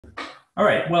All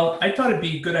right, well, I thought it'd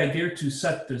be a good idea to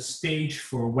set the stage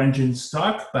for Wenxin's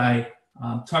talk by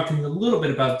talking a little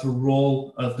bit about the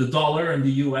role of the dollar in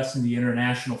the US and the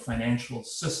international financial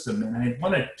system. And I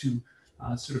wanted to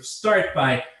sort of start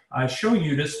by showing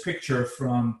you this picture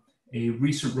from a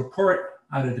recent report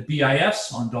out of the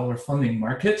BIS on dollar funding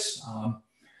markets.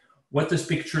 What this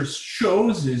picture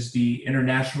shows is the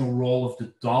international role of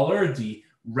the dollar. The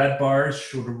red bars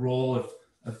show the role of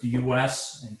the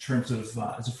US in terms of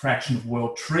as a fraction of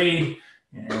world trade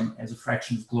and as a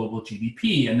fraction of global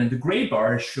GDP. And then the gray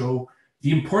bars show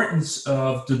the importance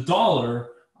of the dollar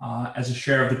as a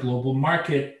share of the global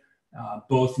market,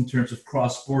 both in terms of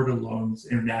cross-border loans,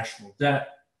 international debt,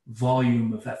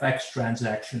 volume of FX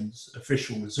transactions,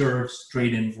 official reserves,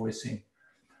 trade invoicing,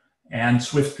 and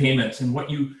SWIFT payments. And what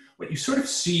you sort of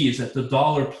see is that the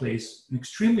dollar plays an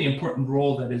extremely important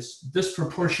role that is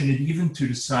disproportionate even to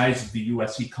the size of the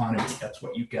US economy. That's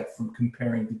what you get from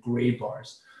comparing the gray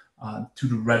bars to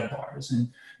the red bars.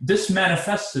 And this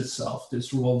manifests itself,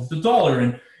 this role of the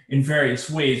dollar, in various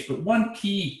ways. But one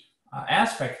key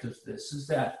aspect of this is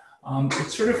that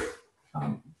it sort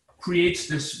of creates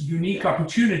this unique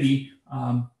opportunity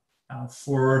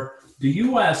for the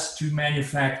US to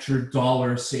manufacture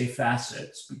dollar safe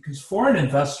assets, because foreign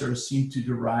investors seem to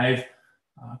derive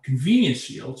convenience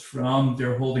yields from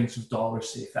their holdings of dollar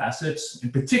safe assets,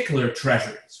 in particular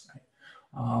treasuries.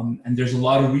 Right? And there's a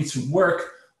lot of recent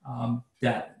work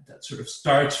that sort of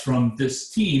starts from this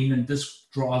team, and this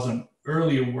draws on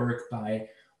earlier work by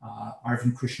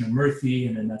Arvind Krishnamurthy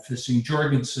and Annette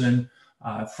Fissing-Jorgensen,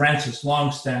 Francis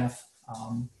Longstaff,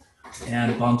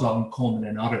 and Bondal and Coleman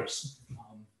and others.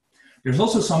 There's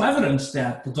also some evidence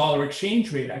that the dollar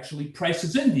exchange rate actually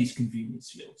prices in these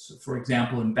convenience yields. So for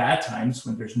example, in bad times,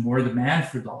 when there's more demand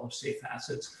for dollar safe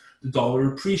assets, the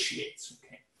dollar appreciates.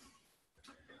 Okay.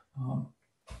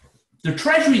 The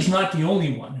Treasury is not the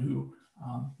only one who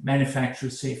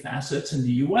manufactures safe assets in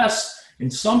the US.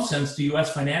 In some sense, the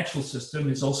US financial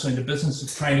system is also in the business of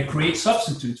trying to create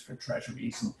substitutes for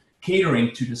treasuries and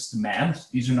catering to this demand.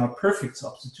 These are not perfect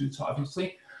substitutes,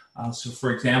 obviously. So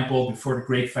for example, before the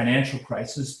great financial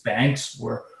crisis, banks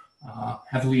were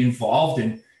heavily involved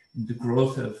in the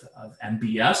growth of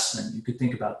MBS. And you could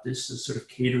think about this as sort of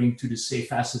catering to the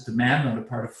safe asset demand on the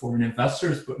part of foreign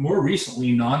investors. But more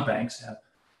recently, non-banks have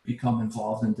become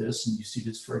involved in this. And you see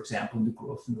this, for example, in the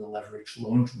growth in the leveraged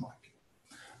loans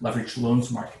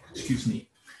market, excuse me.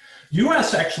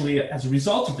 US actually, as a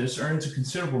result of this, earns a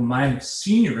considerable amount of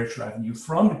seniorage revenue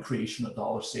from the creation of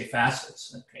dollar safe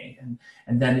assets, okay?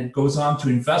 And then it goes on to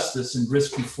invest this in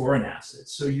risky foreign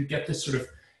assets. So you get this sort of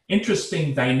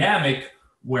interesting dynamic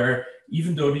where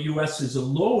even though the US is a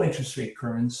low interest rate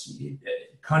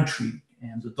country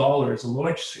and the dollar is a low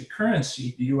interest rate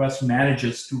currency, the US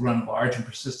manages to run large and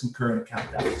persistent current account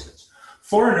deficits.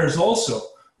 Foreigners also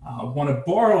want to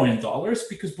borrow in dollars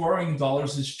because borrowing in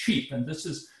dollars is cheap. And this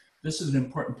is an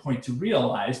important point to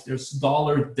realize. There's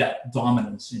dollar debt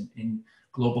dominance in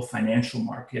global financial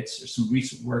markets. There's some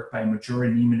recent work by Majora,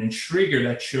 Neiman, and Schrager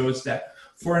that shows that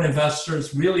foreign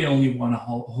investors really only want to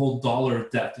hold dollar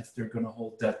debt if they're going to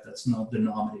hold debt that's not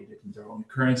denominated in their own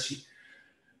currency.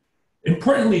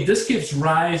 Importantly, this gives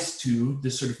rise to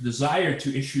this sort of desire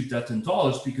to issue debt in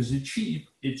dollars because it's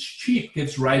cheap,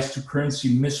 gives rise to currency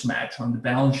mismatch on the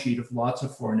balance sheet of lots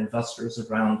of foreign investors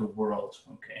around the world,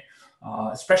 okay?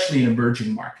 Especially in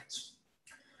emerging markets.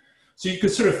 So you could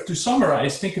sort of, to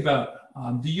summarize, think about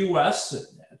the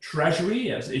US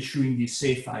Treasury as issuing these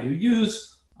safe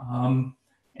IOUs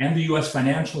and the US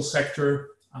financial sector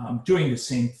doing the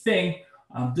same thing.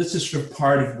 This is sort of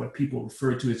part of what people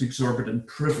refer to as exorbitant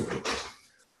privilege.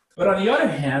 But on the other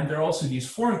hand, there are also these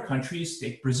foreign countries,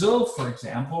 take Brazil, for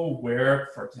example, where,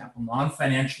 for example,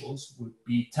 non-financials would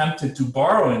be tempted to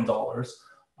borrow in dollars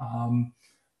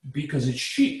because it's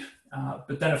cheap.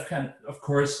 But then, of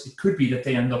course, it could be that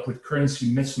they end up with currency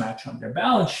mismatch on their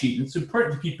balance sheet. And it's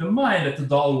important to keep in mind that the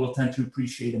dollar will tend to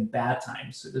appreciate in bad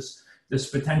times. So this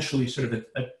potentially sort of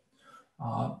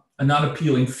a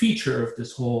non-appealing feature of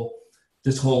this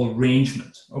whole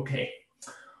arrangement. Okay.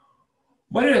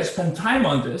 Why did I spend time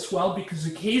on this? Well, because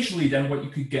occasionally then what you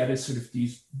could get is sort of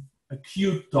these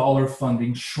acute dollar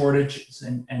funding shortages.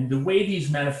 And the way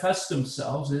these manifest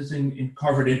themselves is in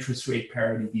covered interest rate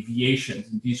parity deviations.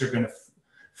 And these are going to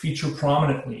feature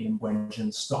prominently in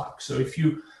Wenxin's stock. So if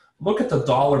you look at the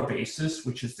dollar basis,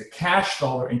 which is the cash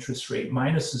dollar interest rate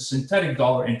minus the synthetic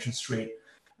dollar interest rate,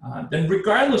 then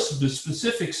regardless of the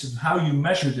specifics of how you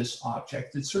measure this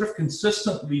object, it's sort of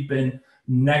consistently been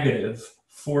negative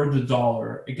for the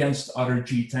dollar against other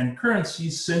G10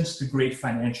 currencies since the great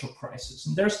financial crisis.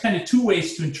 And there's kind of two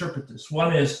ways to interpret this.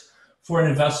 One is foreign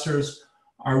investors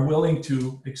are willing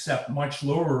to accept much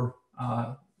lower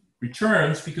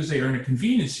returns because they earn a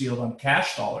convenience yield on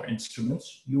cash dollar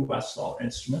instruments, US dollar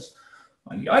instruments.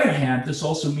 On the other hand, this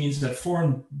also means that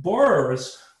foreign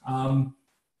borrowers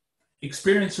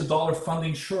experience a dollar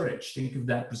funding shortage. Think of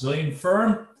that Brazilian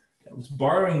firm that was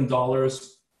borrowing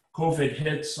dollars. COVID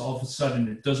hits, all of a sudden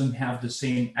it doesn't have the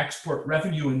same export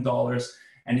revenue in dollars,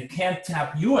 and it can't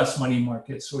tap US money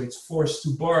markets, so it's forced to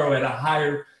borrow at a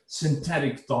higher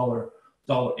synthetic dollar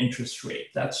interest rate.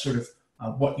 That's sort of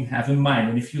what you have in mind.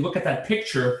 And if you look at that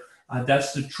picture,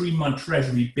 that's the 3-month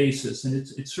treasury basis, and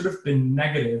it's sort of been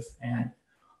negative, and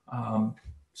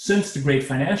since the great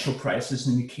financial crisis,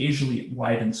 and occasionally it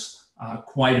widens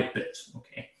quite a bit,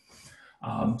 okay?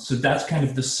 So that's kind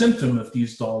of the symptom of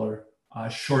these dollar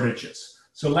shortages.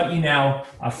 So let me now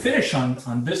finish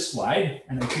on this slide,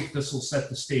 and I think this will set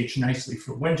the stage nicely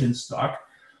for Wenxin's talk.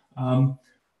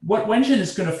 What Wenxin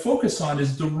is going to focus on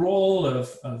is the role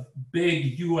of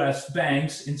big US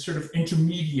banks in sort of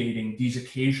intermediating these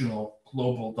occasional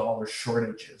global dollar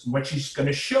shortages. And what she's going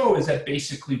to show is that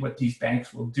basically what these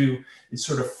banks will do is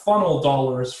sort of funnel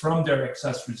dollars from their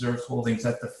excess reserve holdings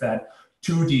at the Fed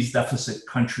to these deficit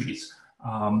countries.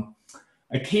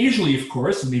 Occasionally, of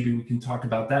course, and maybe we can talk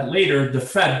about that later, the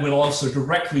Fed will also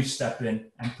directly step in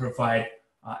and provide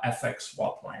FX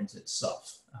swap lines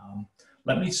itself.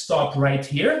 Let me stop right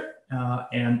here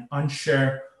and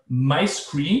unshare my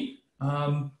screen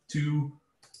to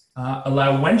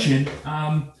allow Wenxin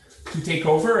to take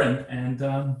over and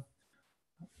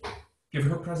give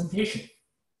her presentation.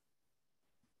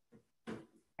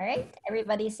 All right,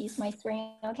 everybody sees my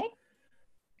screen, okay?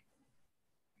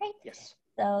 Great. Yes.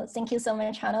 So thank you so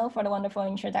much, Hanno, for the wonderful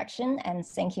introduction, and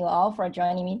thank you all for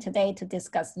joining me today to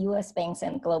discuss US banks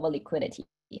and global liquidity.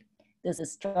 This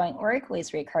is joint work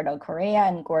with Ricardo Correa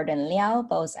and Gordon Liao,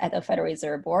 both at the Federal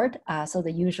Reserve Board. So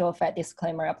the usual Fed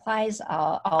disclaimer applies.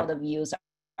 All the views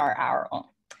are our own.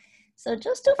 So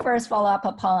just to first follow up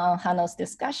upon Hanno's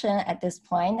discussion at this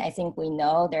point, I think we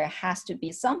know there has to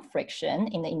be some friction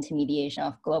in the intermediation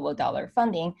of global dollar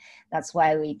funding. That's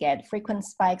why we get frequent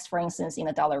spikes, for instance, in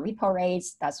the dollar repo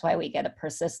rates. That's why we get a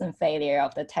persistent failure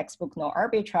of the textbook no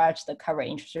arbitrage, the covered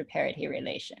interest rate parity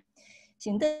relation.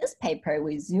 So in this paper,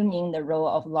 we zoom in the role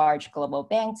of large global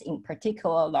banks, in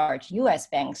particular large US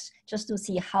banks, just to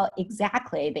see how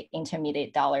exactly they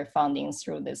intermediate dollar funding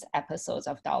through these episodes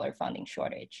of dollar funding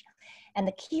shortage. And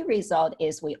the key result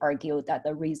is we argue that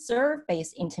the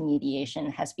reserve-based intermediation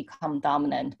has become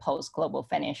dominant post-global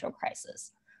financial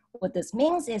crisis. What this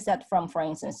means is that from, for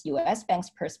instance, US banks'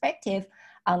 perspective,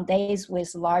 on days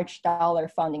with large dollar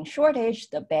funding shortage,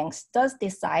 the banks does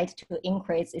decide to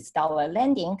increase its dollar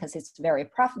lending because it's very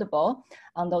profitable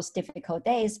on those difficult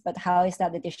days. But how is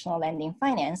that additional lending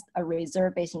financed? A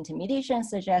reserve-based intermediation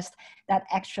suggests that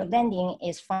extra lending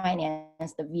is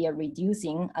financed via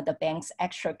reducing the bank's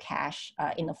extra cash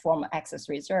in the form of excess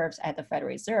reserves at the Federal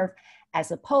Reserve,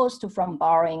 as opposed to from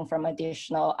borrowing from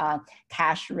additional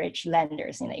cash-rich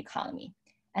lenders in the economy.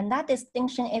 And that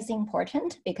distinction is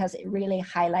important because it really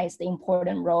highlights the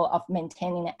important role of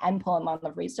maintaining an ample amount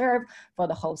of reserve for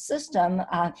the whole system.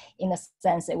 In a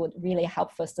sense, it would really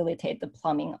help facilitate the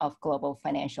plumbing of global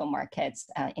financial markets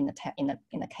in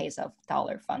the case of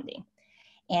dollar funding.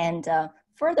 And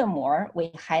furthermore, we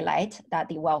highlight that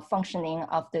the well-functioning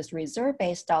of this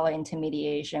reserve-based dollar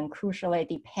intermediation crucially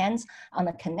depends on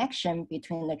the connection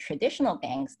between the traditional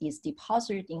banks, these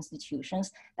depository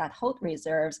institutions that hold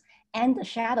reserves, and the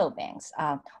shadow banks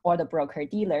or the broker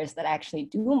dealers that actually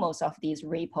do most of these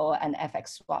repo and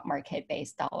FX swap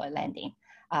market-based dollar lending.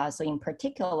 So in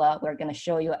particular, we're going to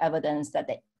show you evidence that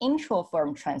the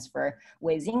intra-firm transfer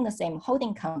within the same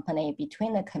holding company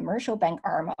between the commercial bank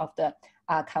arm of the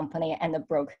company and the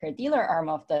broker-dealer arm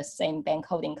of the same bank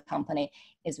holding company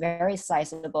is very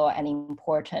sizable and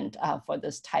important for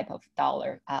this type of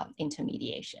dollar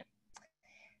intermediation.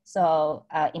 So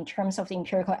in terms of the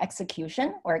empirical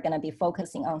execution, we're going to be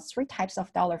focusing on 3 types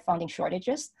of dollar funding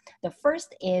shortages. The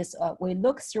first is we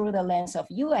look through the lens of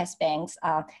US banks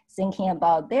thinking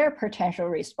about their potential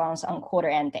response on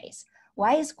quarter-end days.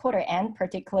 Why is quarter-end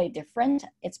particularly different?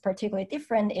 It's particularly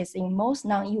different is in most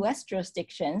non-US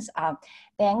jurisdictions,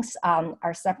 banks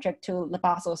are subject to the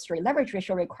Basel III leverage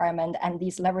ratio requirement, and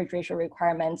these leverage ratio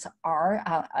requirements are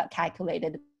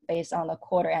calculated based on the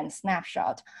quarter-end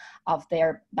snapshot of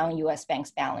their non-US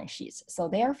banks' balance sheets. So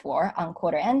therefore, on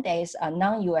quarter-end days,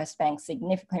 non-US banks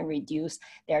significantly reduce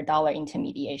their dollar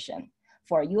intermediation.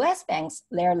 For US banks,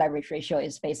 their leverage ratio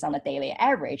is based on the daily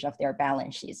average of their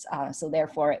balance sheets. So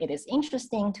therefore, it is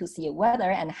interesting to see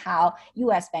whether and how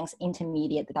US banks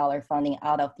intermediate the dollar funding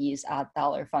out of these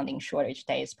dollar funding shortage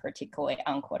days, particularly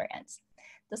on quarter ends.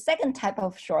 The second type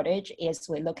of shortage is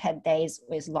we look at days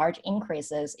with large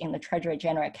increases in the Treasury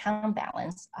General Account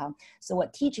balance. So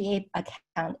what TGA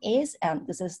account is,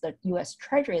 this is the US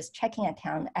Treasury's checking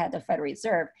account at the Federal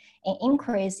Reserve. An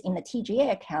increase in the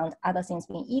TGA account, other things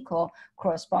being equal,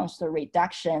 corresponds to a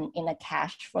reduction in the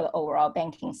cash for the overall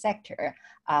banking sector.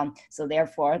 So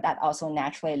therefore, that also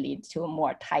naturally leads to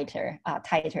more tighter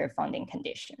funding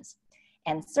conditions.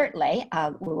 And thirdly,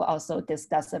 we will also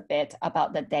discuss a bit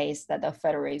about the days that the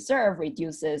Federal Reserve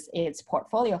reduces its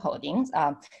portfolio holdings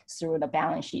through the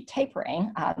balance sheet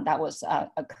tapering that was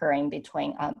occurring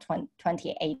between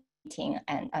 2018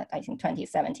 and I think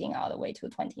 2017 all the way to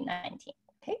 2019,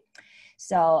 okay?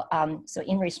 So, so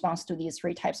in response to these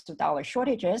three types of dollar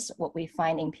shortages, what we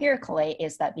find empirically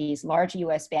is that these large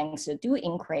US banks do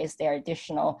increase their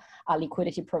additional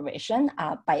liquidity provision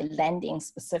by lending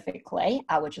specifically,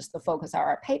 which is the focus of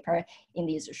our paper, in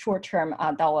these short-term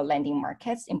dollar lending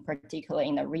markets, in particular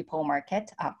in the repo market,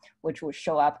 which will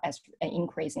show up as an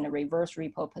increase in the reverse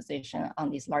repo position on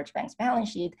these large banks'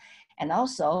 balance sheet. And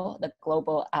also the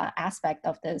global aspect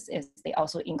of this is they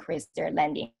also increase their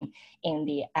lending in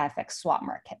the FX swap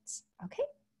markets, okay?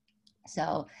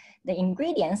 So the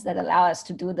ingredients that allow us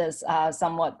to do this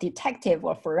somewhat detective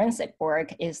or forensic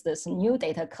work is this new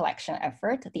data collection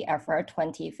effort, the effort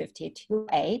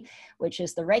 2052A, which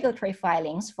is the regulatory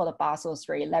filings for the Basel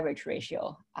III leverage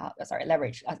ratio,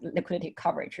 liquidity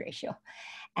coverage ratio.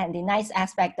 And the nice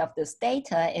aspect of this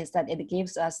data is that it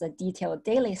gives us a detailed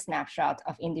daily snapshot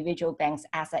of individual banks'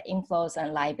 asset inflows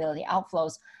and liability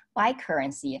outflows by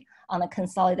currency on a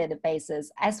consolidated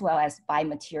basis, as well as by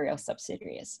material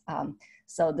subsidiaries.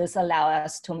 So this allows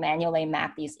us to manually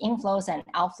map these inflows and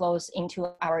outflows into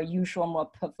our usual, more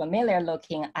familiar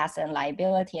looking asset and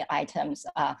liability items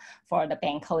for the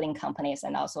bank holding companies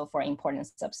and also for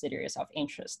important subsidiaries of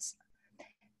interests.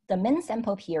 The min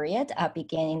sample period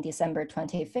began in December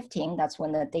 2015. That's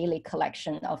when the daily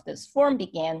collection of this form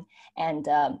began. And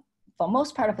for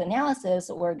most part of the analysis,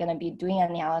 we're going to be doing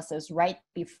analysis right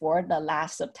before the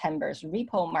last September's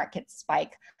repo market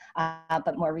spike.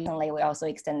 But more recently, we also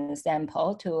extended the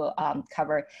sample to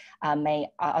cover May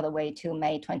all the way to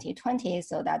May 2020,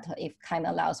 so that if time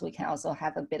allows, we can also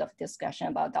have a bit of discussion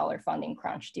about dollar funding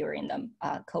crunch during the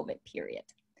COVID period.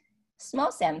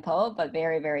 Small sample, but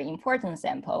very, very important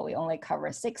sample. We only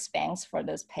cover 6 banks for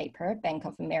this paper: Bank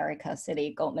of America,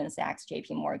 Citi, Goldman Sachs,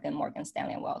 JP Morgan, Morgan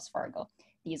Stanley, and Wells Fargo.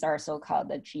 These are so-called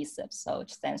the GSIBs, so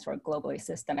which stands for Globally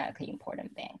Systematically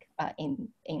Important Bank in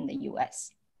the US.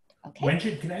 Okay.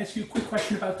 Wenxin, can I ask you a quick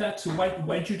question about that? So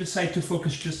why did you decide to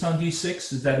focus just on these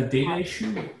 6? Is that a data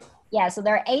issue? Yeah, so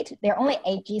there are only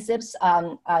 8 GSIBs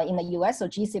in the US, so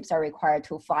GSIBs are required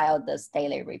to file this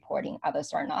daily reporting,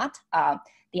 others are not.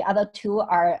 The other 2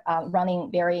 are running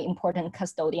very important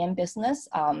custodian business.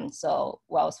 So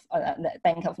the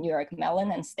Bank of New York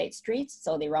Mellon and State Street,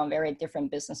 so they run very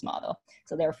different business model.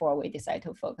 So therefore we decided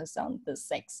to focus on the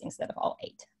 6 instead of all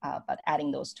 8. But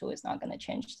adding those 2 is not gonna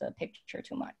change the picture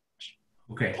too much.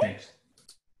 Okay, thanks.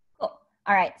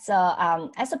 All right, so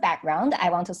as a background, I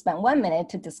want to spend 1 minute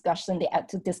to discuss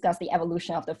the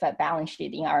evolution of the Fed balance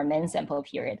sheet in our min sample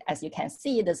period. As you can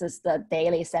see, this is the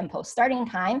daily sample starting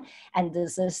time, and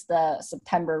this is the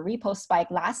September repo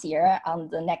spike last year. On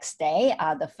the next day,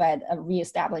 the Fed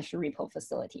reestablished the repo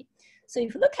facility. So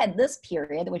if you look at this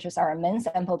period, which is our min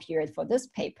sample period for this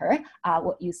paper,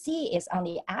 what you see is on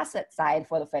the asset side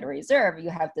for the Federal Reserve, you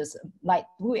have this light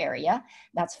blue area.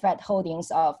 That's Fed holdings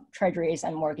of treasuries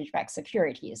and mortgage-backed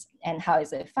securities. And how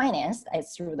is it financed?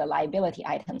 It's through the liability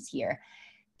items here.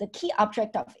 The key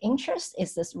object of interest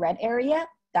is this red area.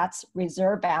 That's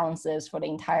reserve balances for the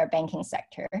entire banking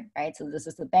sector, right? So this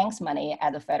is the bank's money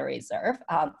at the Federal Reserve.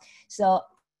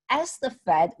 As the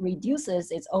Fed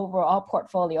reduces its overall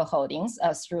portfolio holdings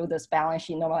through this balance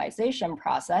sheet normalization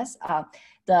process,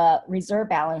 the reserve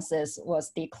balances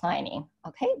was declining,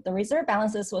 okay? The reserve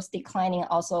balances was declining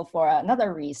also for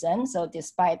another reason. So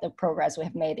despite the progress we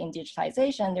have made in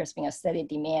digitalization, there's been a steady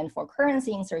demand for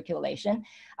currency in circulation.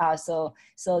 So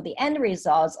the end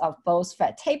results of both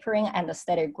Fed tapering and the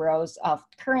steady growth of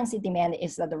currency demand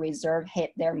is that the reserve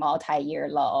hit their multi-year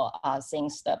low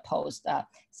since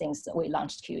we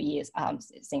launched QE,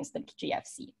 since the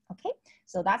GFC, okay?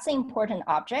 So that's an important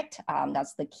object.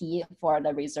 That's the key for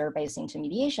the reserve-based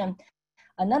intermediation.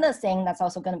 Another thing that's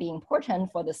also going to be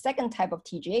important for the second type of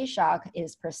TGA shock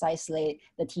is precisely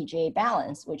the TGA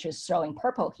balance, which is shown in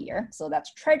purple here. So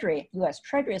that's Treasury, US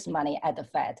Treasury's money at the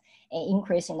Fed. An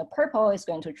increase in the purple is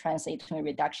going to translate to a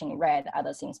reduction in red,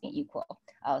 other things being equal.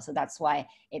 So that's why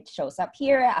it shows up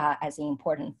here as an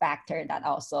important factor that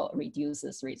also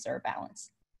reduces reserve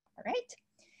balance. All right.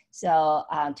 So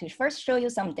to first show you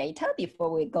some data before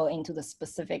we go into the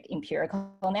specific empirical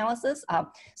analysis.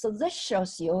 So this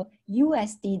shows you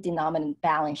USD denominated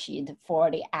balance sheet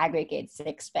for the aggregate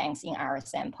 6 banks in our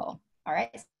sample. All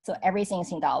right, so everything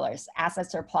is in dollars.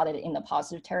 Assets are plotted in the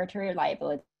positive territory,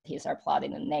 liabilities are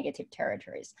plotted in the negative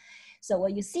territories. So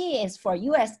what you see is for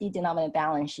USD denominated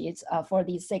balance sheets for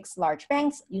these 6 large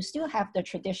banks, you still have the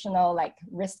traditional like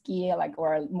risky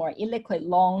or more illiquid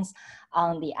loans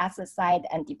on the asset side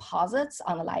and deposits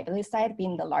on the liability side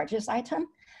being the largest item.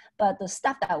 But the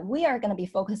stuff that we are going to be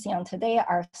focusing on today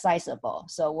are sizable.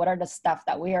 So what are the stuff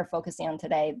that we are focusing on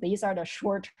today? These are the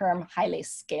short-term, highly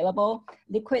scalable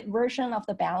liquid version of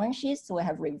the balance sheets. So we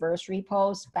have reverse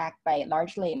repos backed by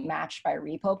largely matched by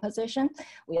repo position.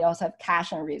 We also have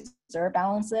cash and reserve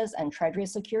balances and treasury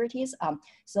securities.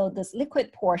 So this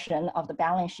liquid portion of the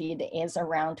balance sheet is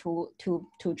around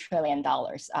 $2 trillion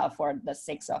for the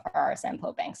 6 of our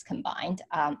sample banks combined.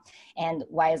 And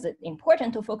why is it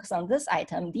important to focus on this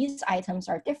item? These items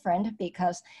are different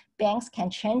because banks can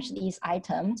change these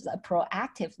items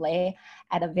proactively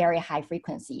at a very high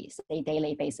frequency, say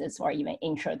daily basis or even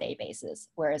intraday basis.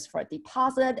 Whereas for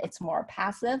deposit, it's more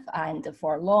passive, and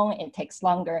for loan, it takes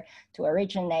longer to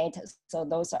originate. So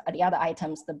those are the other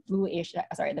items, the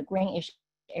the greenish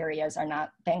areas are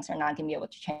not, banks are not gonna be able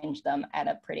to change them at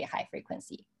a pretty high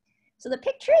frequency. So the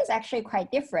picture is actually quite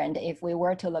different if we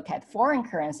were to look at foreign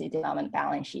currency denominated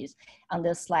balance sheets. On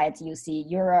this slide, you see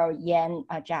Euro, Yen,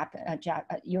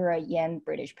 Euro, Yen,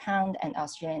 British Pound, and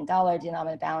Australian dollar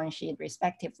denominated balance sheet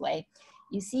respectively.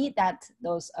 You see that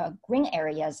those green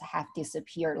areas have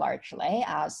disappeared largely.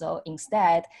 So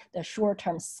instead, the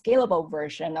short-term scalable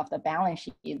version of the balance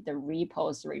sheet, the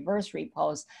repos, the reverse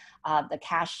repos, the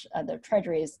cash, the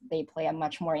treasuries, they play a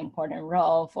much more important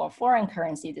role for foreign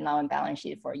currency denominated balance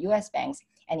sheet for US banks.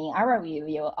 And in our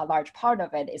view, a large part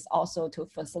of it is also to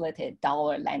facilitate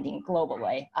dollar lending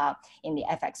globally in the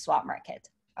FX swap market.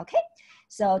 Okay.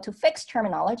 So to fix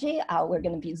terminology, we're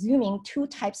going to be zooming 2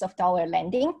 types of dollar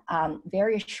lending,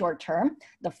 very short term.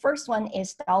 The first one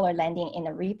is dollar lending in the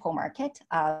repo market.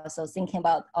 So thinking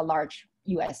about a large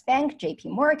US bank, JP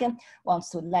Morgan, wants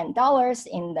to lend dollars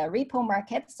in the repo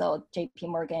market. So JP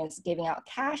Morgan is giving out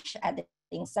cash at the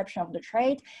inception of the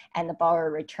trade, and the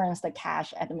borrower returns the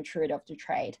cash at the maturity of the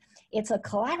trade. It's a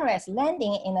collateralized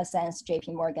lending in a sense.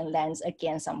 JP Morgan lends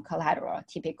against some collateral,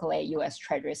 typically US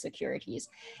Treasury securities.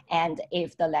 And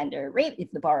if the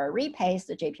borrower repays,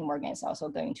 the JP Morgan is also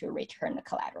going to return the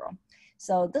collateral.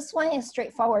 So this one is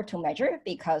straightforward to measure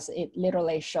because it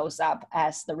literally shows up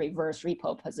as the reverse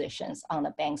repo positions on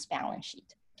the bank's balance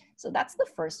sheet. So that's the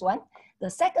first one. The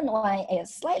second one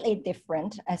is slightly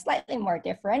different, slightly more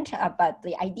different, but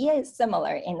the idea is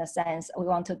similar in the sense we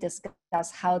want to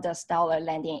discuss how does dollar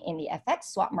lending in the FX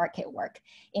swap market work.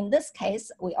 In this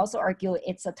case, we also argue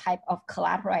it's a type of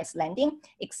collateralized lending,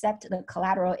 except the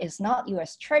collateral is not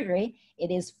US Treasury,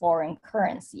 it is foreign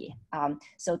currency.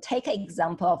 So take an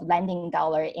example of lending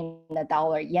dollar in the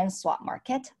dollar-yen swap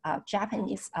market.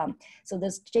 So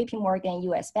this JP Morgan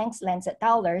US banks lends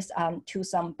dollars to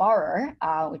some borrower,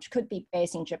 which could be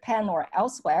based in Japan or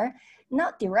elsewhere,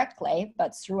 not directly,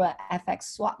 but through an FX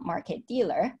swap market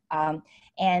dealer.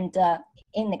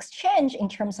 In exchange, in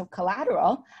terms of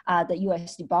collateral, the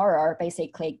USD borrower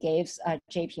basically gives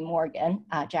JP Morgan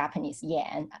Japanese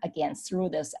yen, again, through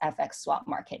this FX swap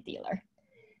market dealer.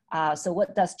 So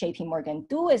what does JP Morgan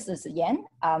do with this yen?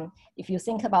 If you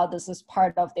think about this as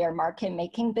part of their market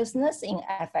making business in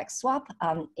FX swap,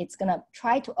 it's gonna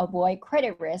try to avoid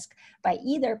credit risk by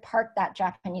either park that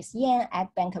Japanese yen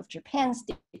at Bank of Japan's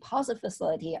deposit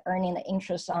facility, earning the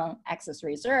interest on excess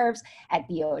reserves at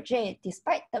BOJ,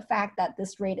 despite the fact that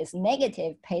this rate is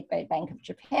negative paid by Bank of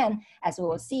Japan. As we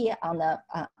will see on the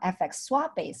FX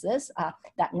swap basis,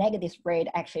 that negative rate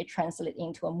actually translates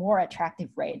into a more attractive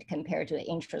rate compared to the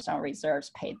interest on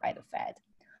reserves paid by the Fed.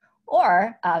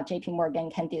 Or JP Morgan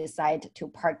can decide to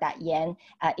park that yen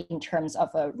in terms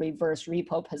of a reverse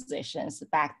repo positions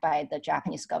backed by the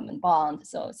Japanese government bond.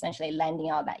 So essentially lending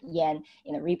out that yen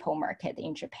in a repo market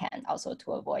in Japan, also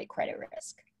to avoid credit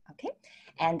risk. Okay,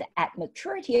 and at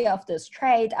maturity of this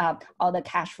trade, all the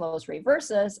cash flows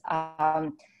reverses.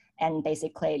 And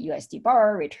basically USD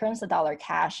borrower returns the dollar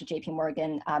cash to JP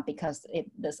Morgan because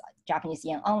this Japanese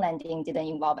yen on lending didn't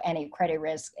involve any credit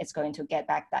risk. It's going to get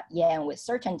back that yen with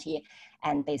certainty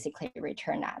and basically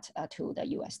return that to the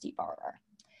USD borrower.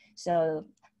 So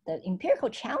the empirical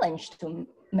challenge to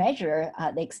measure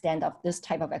the extent of this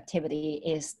type of activity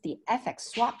is the FX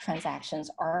swap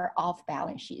transactions are off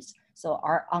balance sheets, so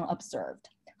are unobserved.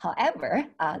 However,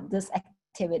 this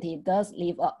activity does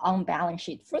leave an on-balance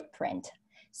sheet footprint.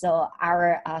 So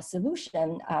our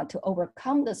solution to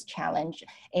overcome this challenge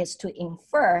is to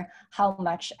infer how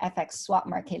much FX swap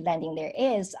market lending there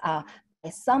is by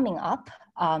summing up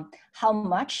how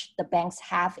much the banks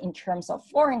have in terms of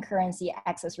foreign currency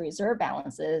excess reserve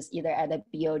balances, either at the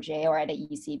BOJ or at the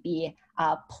ECB,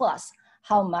 plus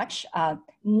how much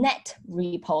net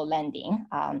repo lending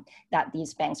that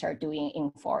these banks are doing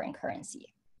in foreign currency.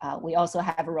 We also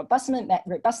have a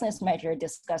robustness measure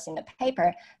discussed in the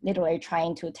paper, literally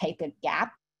trying to take the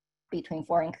gap between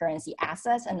foreign currency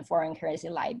assets and foreign currency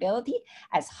liability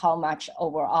as how much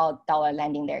overall dollar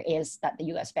lending there is that the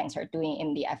US banks are doing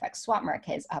in the FX swap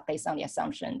markets based on the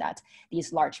assumption that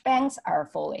these large banks are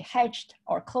fully hedged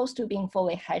or close to being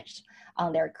fully hedged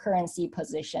on their currency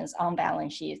positions on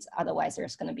balance sheets. Otherwise,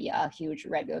 there's going to be a huge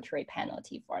regulatory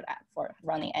penalty for that, for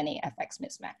running any FX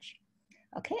mismatch.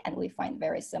 Okay, and we find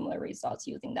very similar results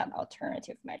using that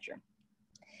alternative measure.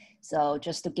 So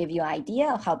just to give you an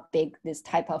idea of how big this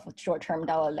type of short-term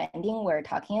dollar lending we're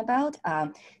talking about.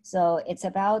 So it's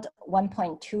about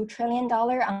 $1.2 trillion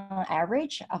on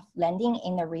average of lending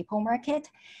in the repo market,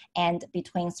 and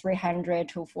between 300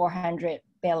 to 400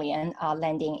 billion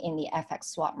lending in the FX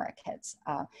swap markets.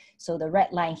 So the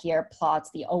red line here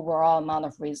plots the overall amount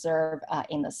of reserve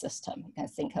in the system. You can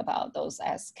think about those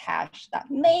as cash that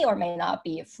may or may not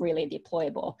be freely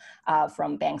deployable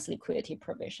from bank's liquidity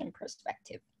provision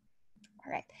perspective.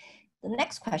 All right, the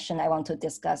next question I want to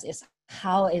discuss is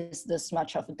how is this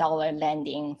much of dollar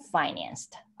lending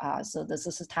financed? So this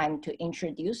is a time to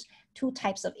introduce two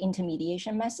types of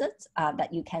intermediation methods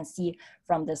that you can see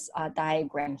from this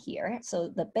diagram here. So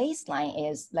the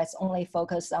baseline is let's only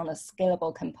focus on the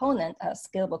scalable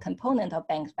component of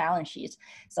bank balance sheets.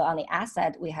 So on the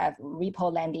asset, we have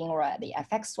repo lending or the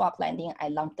FX swap lending. I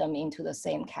lumped them into the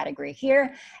same category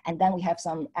here. And then we have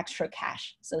some extra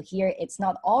cash. So here it's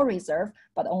not all reserve,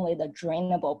 but only the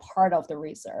drainable part of the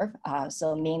reserve.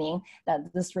 So meaning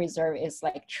that this reserve is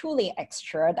like truly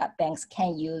extra that banks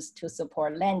can use to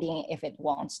support lending if it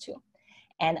wants to.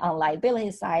 And on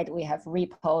liability side, we have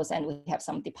repos and we have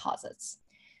some deposits.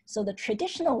 So the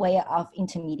traditional way of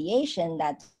intermediation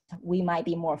that we might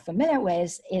be more familiar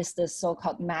with is the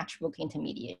so-called matchbook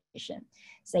intermediation.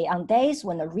 Say on days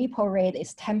when the repo rate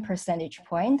is 10 percentage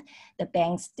point, the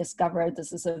banks discover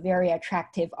this is a very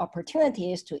attractive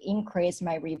opportunity to increase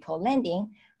my repo lending.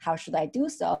 How should I do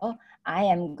so? I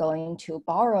am going to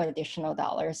borrow additional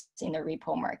dollars in the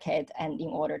repo market and in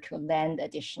order to lend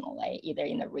additionally, either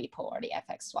in the repo or the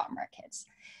FX swap markets.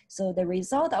 So the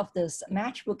result of this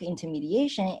matchbook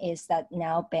intermediation is that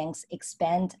now banks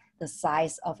expand the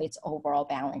size of its overall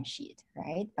balance sheet,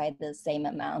 right? By the same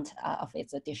amount of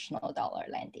its additional dollar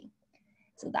lending.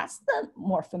 So that's the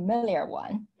more familiar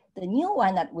one. The new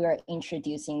one that we're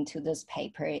introducing to this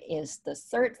paper is the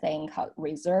third thing called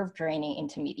reserve draining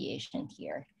intermediation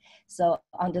here. So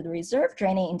under the reserve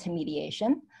draining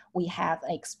intermediation, we have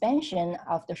an expansion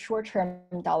of the short-term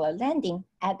dollar lending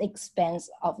at the expense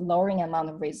of lowering amount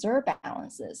of reserve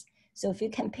balances. So if you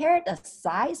compare the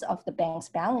size of the bank's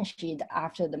balance sheet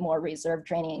after the more reserve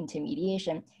draining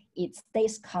intermediation, it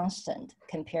stays constant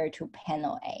compared to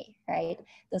panel A, right?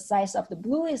 The size of the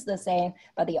blue is the same,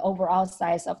 but the overall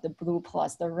size of the blue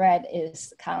plus the red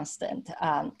is constant,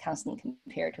 constant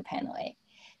compared to panel A.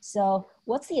 So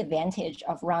what's the advantage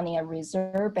of running a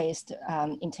reserve-based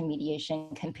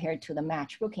intermediation compared to the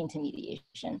matchbook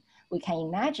intermediation? We can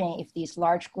imagine if these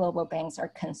large global banks are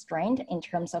constrained in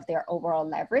terms of their overall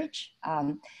leverage,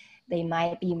 they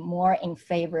might be more in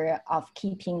favor of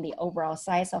keeping the overall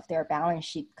size of their balance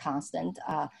sheet constant,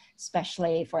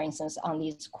 especially, for instance, on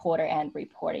these quarter-end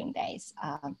reporting days.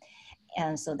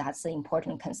 And so that's an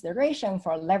important consideration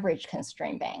for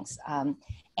leverage-constrained banks.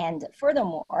 And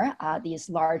furthermore, these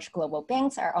large global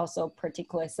banks are also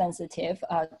particularly sensitive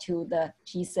to the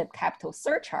G-SIB capital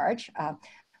surcharge,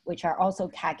 which are also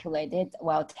calculated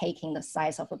while taking the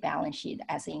size of a balance sheet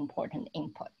as an important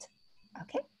input.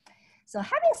 Okay. So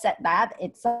having said that,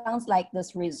 it sounds like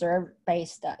this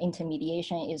reserve-based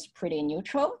intermediation is pretty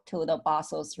neutral to the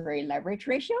Basel III leverage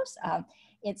ratios.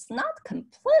 It's not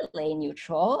completely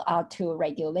neutral to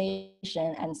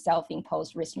regulation and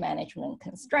self-imposed risk management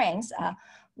constraints.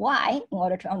 Why? In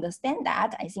order to understand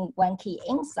that, I think one key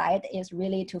insight is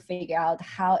really to figure out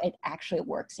how it actually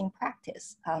works in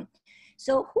practice.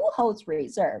 So who holds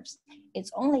reserves?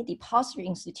 It's only depository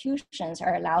institutions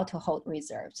are allowed to hold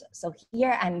reserves. So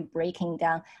here I'm breaking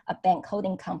down a bank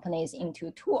holding companies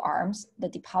into two arms, the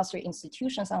depository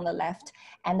institutions on the left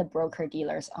and the broker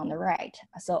dealers on the right.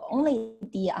 So only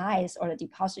DIs or the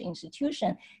depository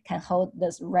institution can hold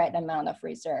this red amount of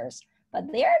reserves. But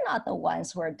they're not the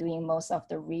ones who are doing most of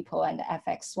the repo and the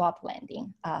FX swap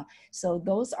lending. So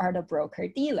those are the broker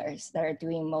dealers that are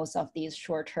doing most of these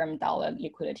short-term dollar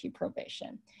liquidity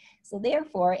provision. So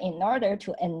therefore, in order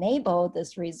to enable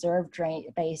this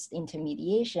reserve-based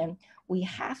intermediation, we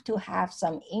have to have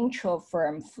some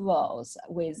intra-firm flows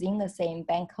within the same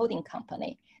bank holding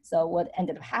company. So what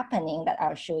ended up happening that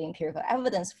I'll show empirical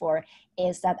evidence for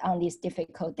is that on these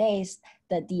difficult days,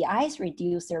 the DIs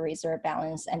reduce their reserve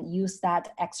balance and use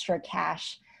that extra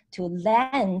cash to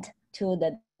lend to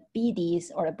the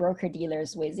BDs or the broker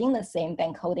dealers within the same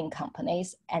bank holding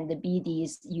companies, and the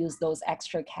BDs use those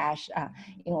extra cash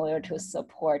in order to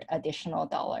support additional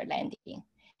dollar lending.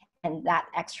 And that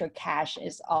extra cash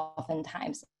is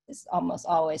almost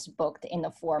always booked in the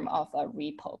form of a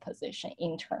repo position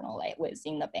internally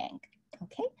within the bank.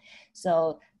 Okay,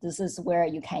 so this is where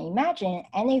you can imagine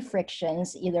any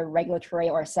frictions, either regulatory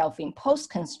or self-imposed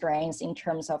constraints in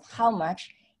terms of how much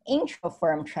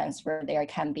intra-firm transfer there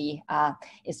can be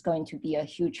is going to be a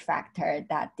huge factor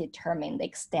that determine the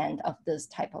extent of this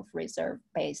type of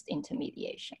reserve-based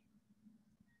intermediation.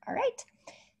 All right.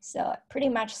 So pretty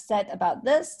much said about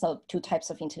this. So two types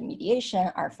of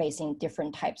intermediation are facing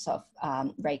different types of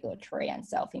regulatory and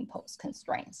self-imposed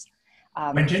constraints.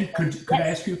 Wenxin, could I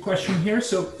ask you a question here?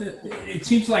 So it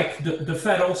seems like the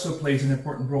Fed also plays an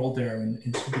important role there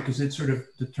because it sort of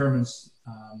determines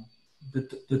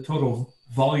the total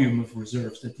volume of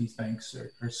reserves that these banks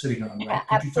are sitting on, right?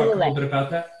 Could you talk a little bit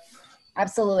about that?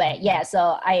 Absolutely, yeah.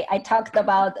 So I talked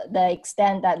about the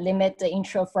extent that limit the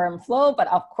intra-firm flow, but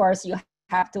of course you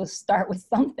have to start with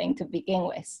something to begin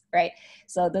with, right?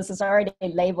 So this is already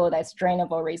labeled as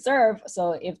drainable reserve.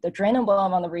 So if the drainable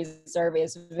amount of reserve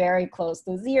is very close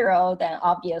to zero, then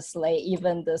obviously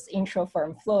even this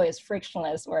intra-firm flow is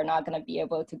frictionless. We're not going to be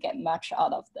able to get much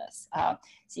out of this.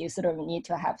 So you sort of need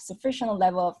to have sufficient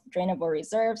level of drainable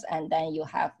reserves, and then you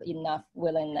have enough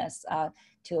willingness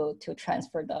to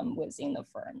transfer them within the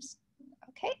firms.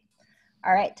 Okay.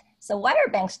 All right, so why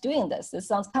are banks doing this? This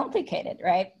sounds complicated,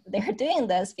 right? They're doing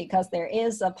this because there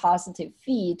is a positive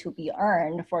fee to be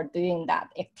earned for doing that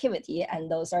activity,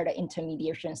 and those are the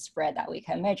intermediation spread that we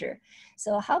can measure.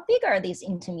 So how big are these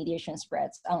intermediation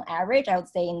spreads? On average, I would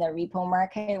say in the repo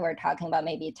market, we're talking about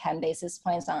maybe 10 basis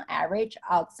points on average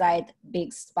outside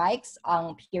big spikes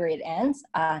on period ends.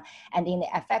 And in the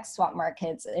FX swap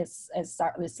markets,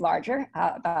 it's larger,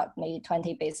 about maybe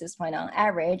 20 basis points on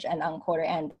average, and on quarter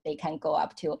end, they can go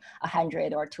up to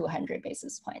 100 or 200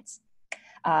 basis points.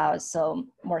 So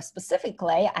more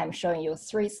specifically, I'm showing you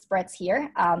three spreads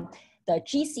here. The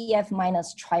GCF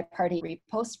minus tri-party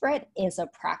repo spread is a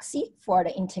proxy for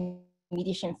the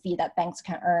intermediation fee that banks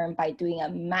can earn by doing a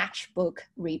matchbook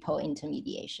repo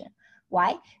intermediation.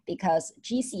 Why? Because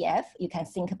GCF, you can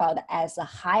think about it as a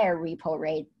higher repo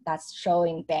rate that's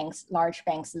showing large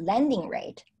banks lending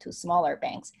rate to smaller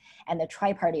banks. And the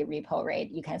tri-party repo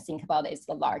rate, you can think about it as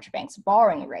the large banks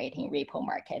borrowing rate in repo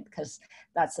market, because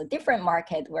that's a different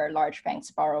market where large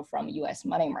banks borrow from US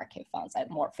money market funds at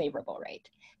more favorable rate.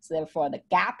 So therefore the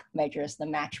gap measures the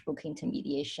matchbook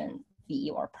intermediation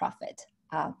fee or profit.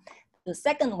 The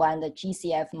second one, the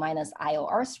GCF minus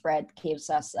IOR spread, gives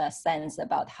us a sense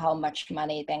about how much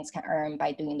money banks can earn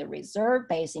by doing the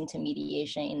reserve-based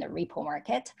intermediation in the repo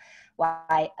market.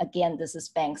 Why, again, this is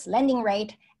banks' lending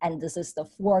rate, and this is the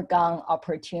foregone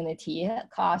opportunity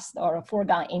cost or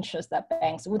foregone interest that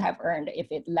banks would have earned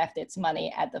if it left its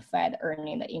money at the Fed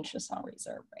earning the interest on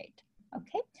reserve rate.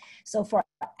 Okay, so for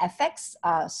FX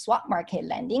swap market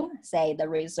lending, say the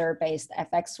reserve-based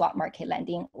FX swap market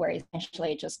lending, we're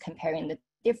essentially just comparing the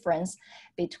difference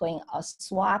between a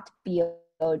swapped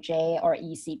BOJ or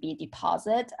ECB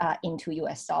deposit into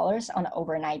US dollars on an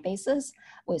overnight basis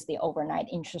with the overnight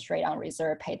interest rate on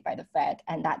reserve paid by the Fed.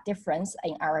 And that difference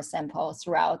in our sample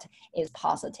throughout is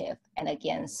positive. And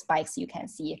again, spikes you can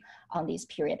see on these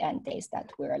period end days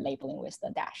that we're labeling with the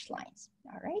dashed lines,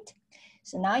 all right?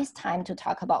 So now it's time to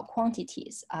talk about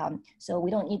quantities. So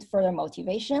we don't need further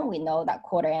motivation. We know that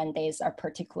quarter end days are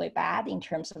particularly bad in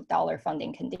terms of dollar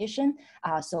funding condition.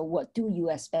 So what do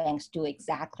US banks do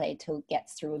exactly to get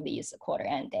through these quarter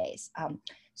end days?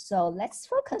 So let's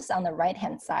focus on the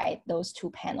right-hand side, those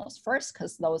two panels first,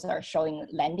 because those are showing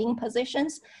lending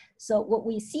positions. So what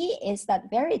we see is that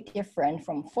very different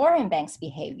from foreign banks'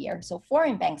 behavior. So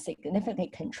foreign banks significantly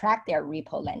contract their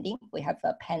repo lending. We have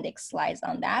appendix slides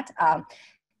on that.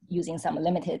 Using some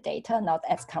limited data, not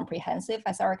as comprehensive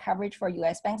as our coverage for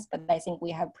US banks, but I think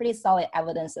we have pretty solid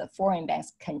evidence that foreign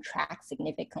banks contract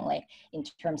significantly in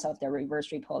terms of their reverse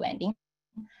repo lending.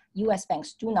 US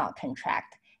banks do not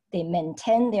contract. They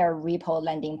maintain their repo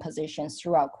lending positions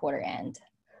throughout quarter end.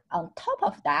 On top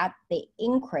of that, they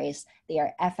increase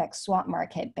their FX swap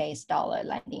market-based dollar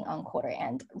lending on quarter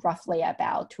end, roughly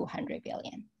about 200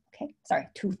 billion. Okay, sorry,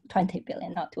 20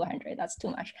 billion, not 200, that's too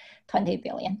much, 20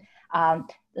 billion.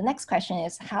 The next question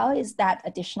is, how is that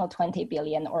additional 20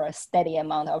 billion or a steady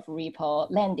amount of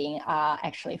repo lending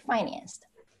actually financed?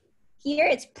 Here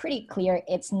it's pretty clear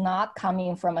it's not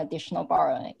coming from additional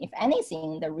borrowing. If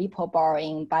anything, the repo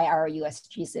borrowing by our US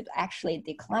G-SIBs actually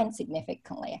declined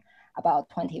significantly, about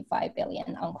 25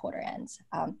 billion on quarter ends.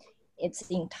 It's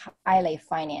entirely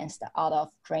financed out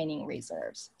of draining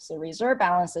reserves. So reserve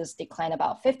balances decline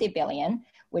about 50 billion,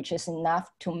 which is enough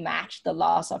to match the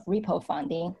loss of repo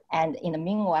funding, and in the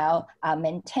meanwhile,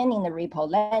 maintaining the repo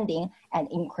lending and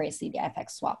increasing the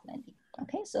FX swap lending.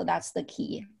 Okay, so that's the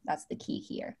key. That's the key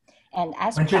here. And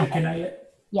as Wenxin, can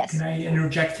I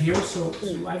interject here? So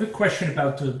I have a question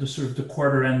about the sort of the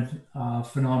quarter end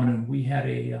phenomenon. We had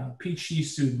a PhD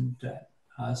student at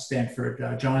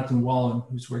Stanford, Jonathan Wallen,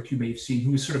 whose work you may have seen,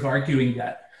 who was sort of arguing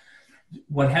that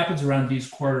what happens around these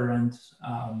quarter end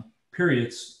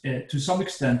periods, to some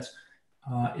extent,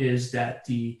 is that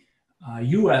the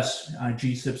U.S.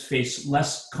 G-SIBs face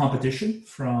less competition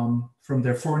from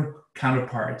their foreign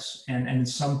counterparts, and in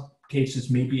some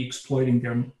cases maybe exploiting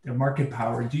their market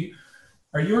power.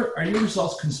 Are your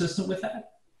results consistent with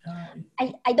that?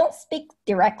 I don't speak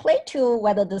directly to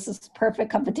whether this is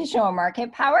perfect competition or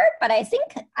market power, but I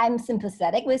think I'm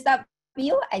sympathetic with that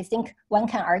view. I think one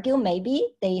can argue maybe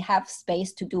they have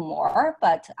space to do more,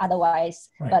 but otherwise,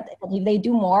 right. But if they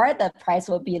do more, the price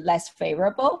will be less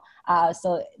favorable.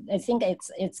 So I think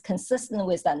it's consistent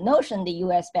with that notion. The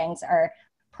US banks are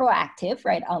proactive,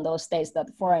 right, on those days that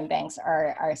foreign banks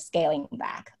are scaling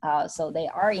back. So they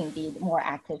are indeed more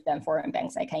active than foreign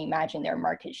banks. I can imagine their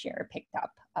market share picked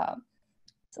up.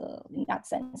 So in that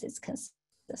sense, it's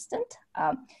consistent.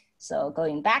 So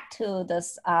going back to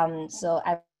this, so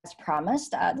as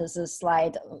promised, this is a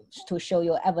slide to show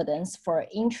you evidence for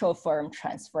intra-firm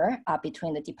transfer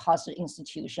between the deposit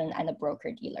institution and the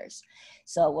broker-dealers.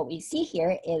 So what we see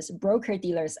here is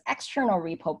broker-dealers' external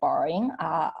repo borrowing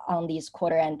on these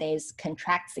quarter-end days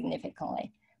contract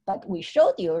significantly. But we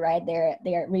showed you, right, their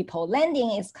repo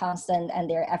lending is constant and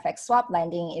their FX swap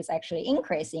lending is actually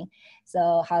increasing.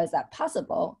 So how is that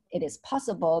possible? It is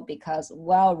possible because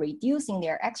while reducing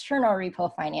their external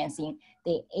repo financing,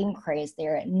 they increase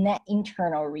their net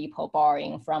internal repo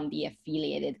borrowing from the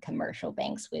affiliated commercial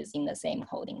banks within the same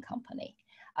holding company.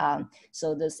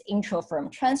 So this intra-firm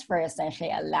transfer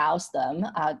essentially allows them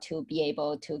to be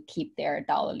able to keep their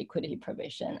dollar liquidity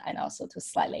provision and also to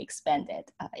slightly expand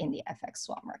it in the FX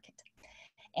swap market.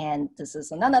 And this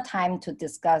is another time to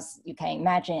discuss, you can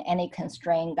imagine any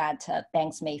constraint that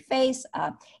banks may face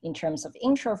in terms of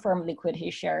intra-firm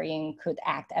liquidity sharing could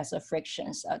act as a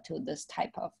frictions to this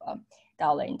type of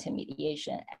dollar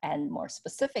intermediation. And more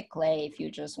specifically, if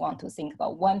you just want to think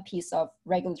about one piece of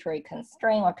regulatory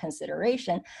constraint or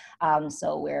consideration,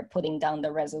 so we're putting down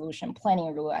the resolution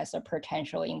planning rule as a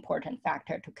potential important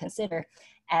factor to consider.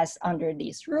 As under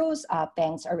these rules,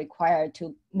 banks are required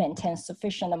to maintain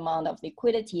sufficient amount of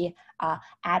liquidity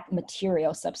at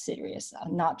material subsidiaries,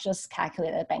 not just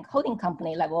calculated at bank holding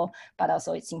company level, but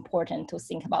also it's important to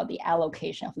think about the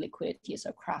allocation of liquidities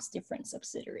across different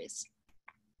subsidiaries.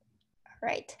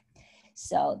 Right,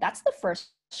 so that's the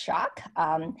first shock.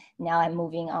 Now I'm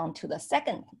moving on to the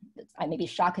second, maybe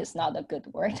shock is not a good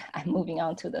word. I'm moving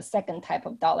on to the second type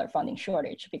of dollar funding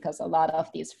shortage because a lot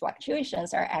of these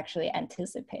fluctuations are actually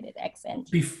anticipated ex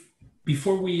ante.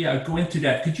 Before we go into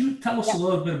that, could you tell us a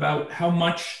little bit about how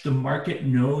much the market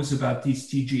knows about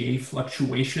these TGA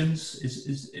fluctuations?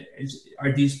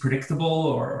 Are these predictable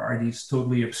or are these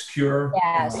totally obscure?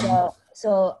 Yeah,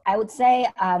 so I would say,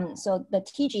 so the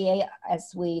TGA,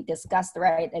 as we discussed,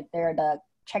 right, they're the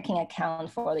checking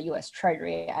account for the US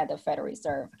Treasury at the Federal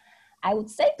Reserve. I would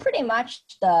say pretty much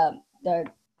the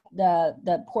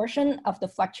portion of the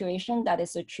fluctuation that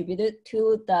is attributed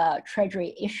to the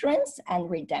Treasury issuance and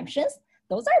redemptions,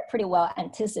 those are pretty well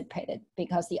anticipated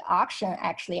because the auction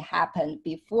actually happened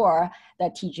before the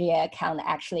TGA account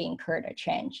actually incurred a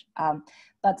change.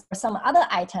 But for some other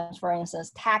items, for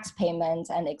instance, tax payments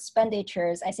and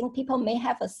expenditures, I think people may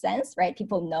have a sense, right?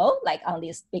 People know, like on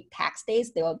these big tax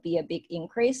days, there will be a big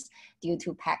increase due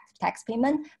to tax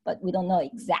payment, but we don't know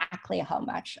exactly how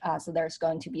much. So there's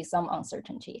going to be some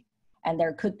uncertainty. And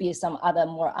there could be some other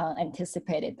more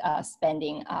unanticipated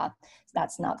spending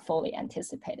that's not fully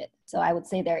anticipated. So I would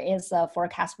say there is a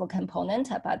forecastable component,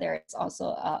 but there is also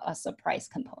a surprise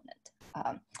component.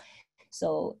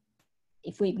 So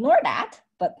if we ignore that,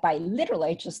 but by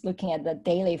literally just looking at the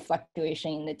daily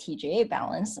fluctuation in the TGA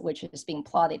balance, which is being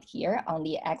plotted here on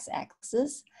the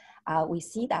x-axis, we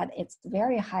see that it's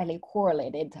very highly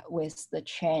correlated with the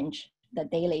change, the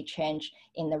daily change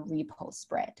in the repo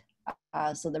spread.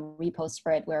 So the repo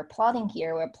spread we're plotting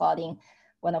here, we're plotting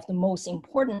one of the most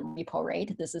important repo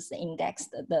rate. This is the index,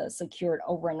 the secured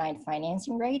overnight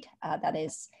financing rate that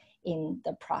is in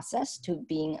the process to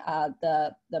being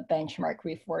the benchmark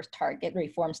reforms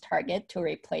target to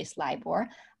replace LIBOR.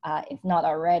 If not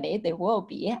already, there will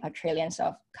be trillions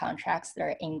of contracts that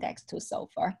are indexed to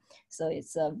SOFR. So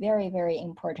it's a very, very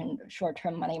important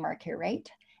short-term money market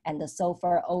rate. And the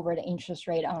SOFR over the interest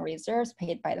rate on reserves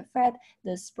paid by the Fed,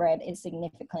 the spread is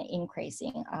significantly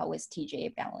increasing with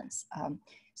TGA balance.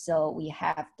 So we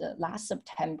have the last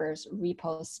September's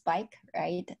repo spike,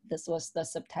 right? This was the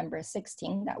September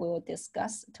 16 that we will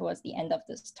discuss towards the end of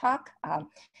this talk.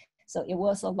 So it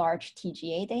was a large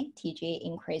TGA day. TGA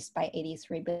increased by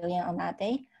 83 billion on that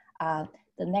day.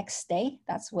 The next day,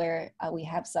 that's where we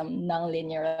have some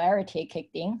non-linearity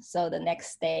kicked in. So the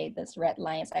next day, this red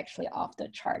line is actually off the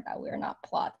chart that we're not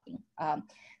plotting.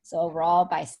 So overall,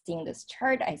 by seeing this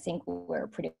chart, I think we're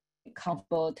pretty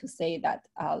comfortable to say that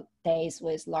days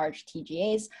with large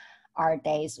TGAs are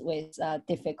days with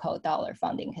difficult dollar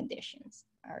funding conditions,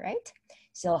 all right?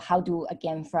 So how do,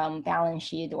 again, from balance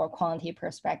sheet or quantity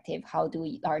perspective, how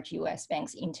do large US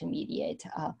banks intermediate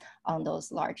on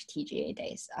those large TGA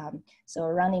days? So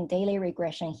running daily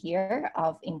regression here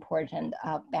of important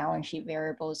balance sheet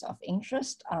variables of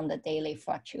interest on the daily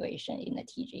fluctuation in the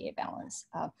TGA balance.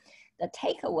 The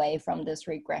takeaway from this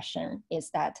regression is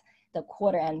that the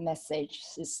quarter end message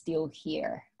is still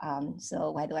here.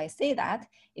 So why do I say that?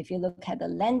 If you look at the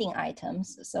lending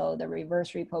items, so the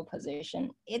reverse repo position,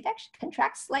 it actually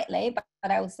contracts slightly, but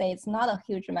I would say it's not a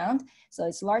huge amount. So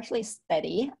it's largely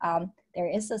steady. There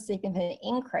is a significant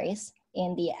increase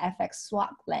in the FX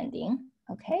swap lending,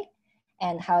 okay?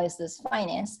 And how is this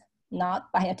financed? Not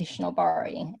by additional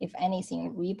borrowing. If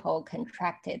anything,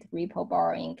 repo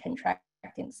borrowing contracted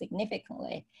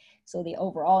significantly. So the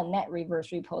overall net reverse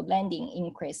repo lending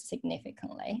increased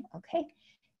significantly, okay?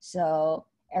 So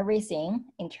everything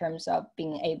in terms of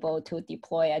being able to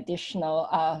deploy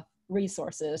additional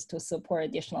resources to support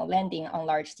additional lending on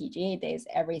large TGA days,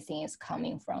 everything is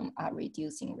coming from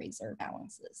reducing reserve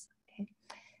balances, okay?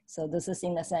 So this is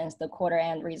in the sense the quarter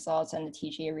end results and the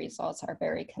TGA results are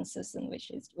very consistent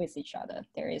with each other.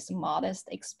 There is modest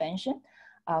expansion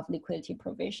of liquidity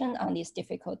provision on these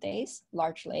difficult days,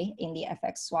 largely in the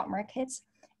FX swap markets,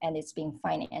 and it's being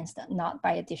financed not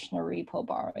by additional repo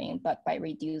borrowing, but by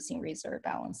reducing reserve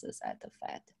balances at the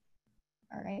Fed.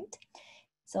 All right.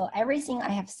 So everything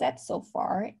I have said so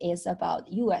far is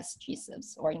about US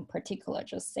GSIBs, or in particular,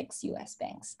 just 6 US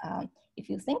banks. If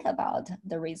you think about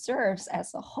the reserves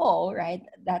as a whole, right,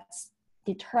 that's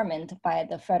determined by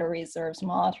the Federal Reserve's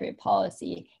monetary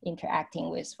policy interacting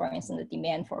with, for instance, the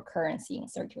demand for currency in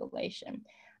circulation.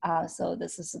 So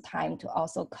this is a time to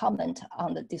also comment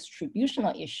on the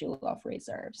distributional issue of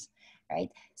reserves,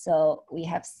 right? So we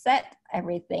have said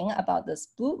everything about this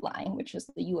blue line, which is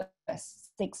the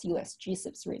 6 US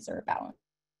GSIBs reserve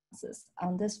balances.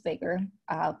 On this figure,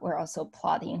 we're also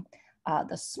plotting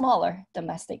the smaller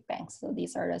domestic banks. So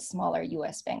these are the smaller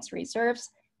US banks reserves,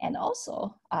 and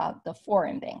also the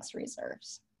foreign banks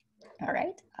reserves, all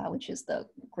right, which is the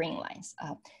green lines.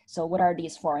 So what are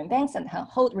these foreign banks and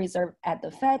hold reserve at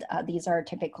the Fed? These are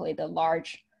typically the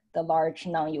large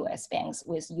non-US banks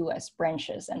with US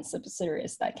branches and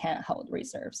subsidiaries that can hold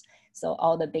reserves. So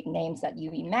all the big names that you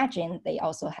imagine, they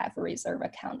also have a reserve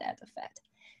account at the Fed.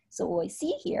 So what we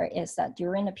see here is that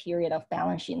during a period of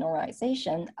balance sheet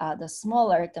normalization, the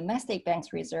smaller domestic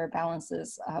banks reserve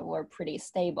balances were pretty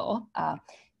stable.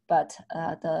 But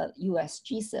the US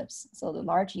GSIBs, so the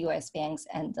large US banks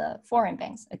and the foreign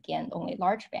banks, again, only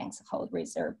large banks hold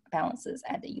reserve balances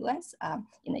at the US,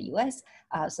 in the US.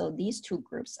 So these two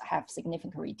groups have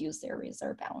significantly reduced their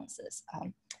reserve balances.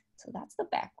 So that's the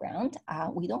background.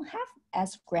 We don't have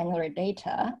as granular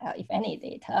data, if any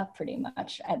data, pretty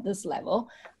much at this level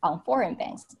on foreign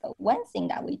banks. But one thing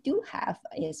that we do have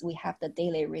is we have the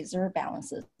daily reserve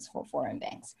balances for foreign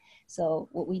banks. So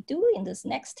what we do in this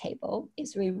next table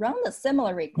is we run the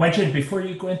similar regression. Wenxin, before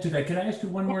you go into that, can I ask you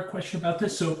one more question about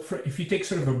this? So if you take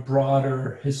sort of a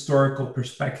broader historical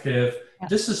perspective,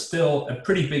 this is still a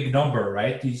pretty big number,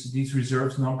 right? These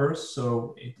reserves numbers.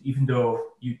 So even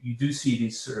though you do see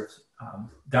these sort of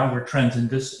downward trends in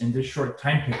this short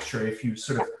time picture, if you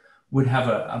sort of would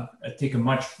have take a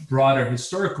much broader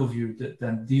historical view,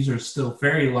 then these are still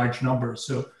very large numbers.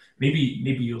 So maybe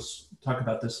you'll talk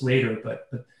about this later, but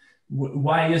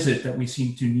why is it that we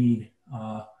seem to need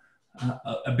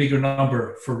a bigger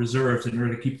number for reserves in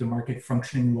order to keep the market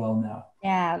functioning well now?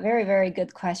 Yeah, very, very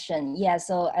good question. Yeah,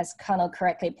 so as Hanno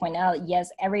correctly pointed out, yes,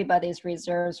 everybody's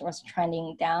reserves was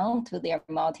trending down to their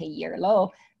multi-year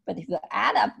low. But if you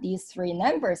add up these three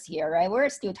numbers here, right, we're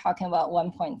still talking about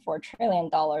 $1.4 trillion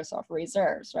of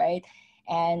reserves, right?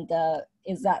 And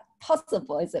is that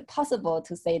possible? Is it possible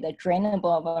to say the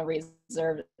drainable of a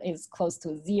reserve is close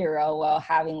to zero while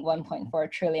having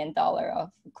 $1.4 trillion of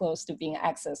close to being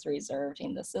excess reserve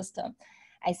in the system?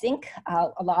 I think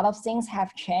a lot of things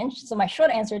have changed. So my short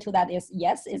answer to that is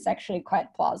yes, it's actually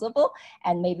quite plausible.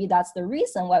 And maybe that's the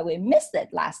reason why we missed it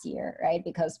last year, right?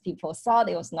 Because people thought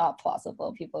it was not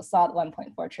plausible. People thought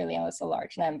 1.4 trillion was a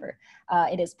large number.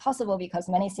 It is possible because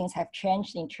many things have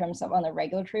changed in terms of on the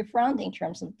regulatory front, in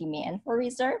terms of demand for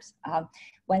reserves.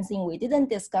 One thing we didn't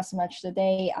discuss much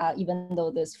today, even though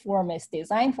this form is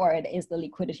designed for it, is the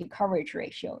liquidity coverage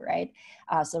ratio, right?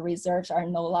 So reserves are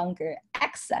no longer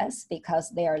excess because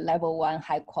they are level 1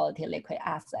 high quality liquid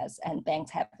assets, and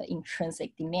banks have the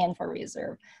intrinsic demand for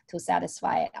reserve to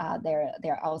satisfy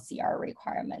their LCR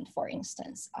requirement, for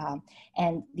instance.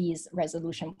 And these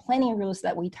resolution planning rules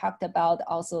that we talked about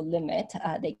also limit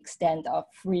the extent of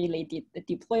freely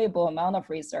deployable amount of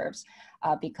reserves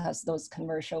because those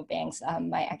commercial banks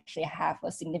might actually have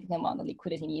a significant amount of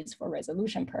liquidity needs for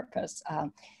resolution purpose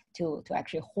to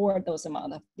actually hoard those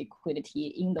amount of liquidity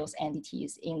in those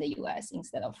entities in the US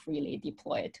instead of freely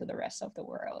deploy it to the rest of the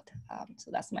world.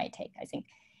 So that's my take. I think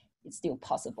it's still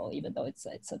possible, even though it's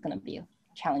going to be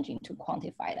challenging to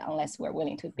quantify it unless we're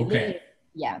willing to believe,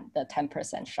 yeah, the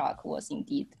 10% shock was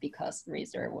indeed because the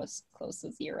reserve was close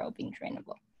to zero being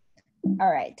drainable.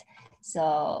 All right,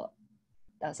 so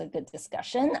that's a good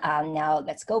discussion. Now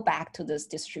let's go back to this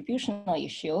distributional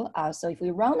issue. So if we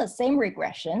run the same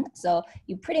regression, so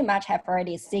you pretty much have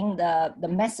already seen the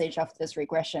message of this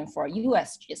regression for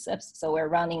US GSIBs. So we're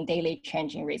running daily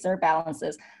changing reserve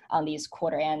balances on these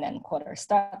quarter end and quarter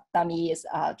start dummies,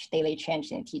 daily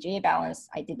change in TGA balance.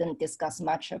 I didn't discuss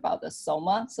much about the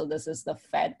SOMA. So this is the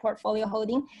Fed portfolio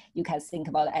holding. You can think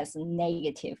about it as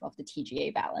negative of the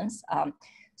TGA balance.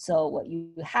 So what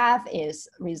you have is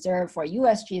reserve for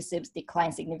US GSIBs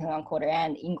decline significantly on quarter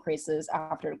end, increases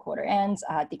after the quarter ends,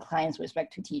 declines with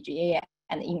respect to TGA,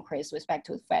 and increase with respect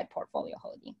to Fed portfolio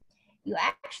holding. You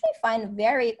actually find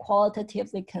very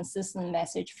qualitatively consistent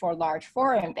message for large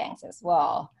foreign banks as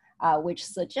well, which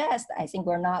suggests, I think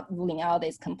we're not ruling out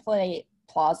it's completely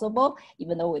plausible,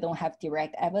 even though we don't have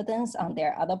direct evidence on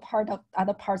their other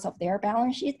parts of their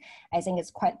balance sheet. I think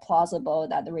it's quite plausible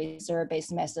that the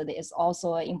reserve-based method is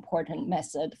also an important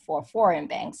method for foreign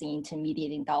banks in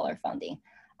intermediating dollar funding.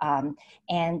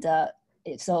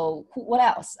 So what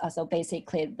else? So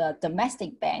basically the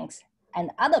domestic banks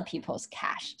and other people's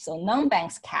cash, so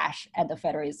non-banks cash at the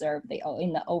Federal Reserve, they owe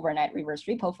in the overnight reverse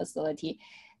repo facility,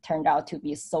 turned out to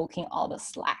be soaking all the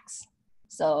slacks.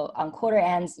 So on quarter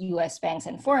ends, US banks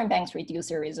and foreign banks reduce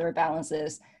their reserve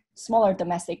balances. Smaller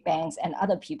domestic banks and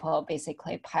other people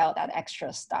basically pile that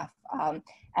extra stuff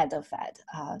at the Fed.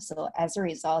 So as a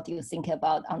result, you think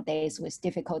about on days with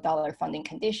difficult dollar funding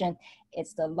condition,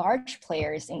 it's the large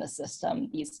players in the system,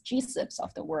 these GSIBs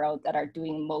of the world, that are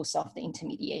doing most of the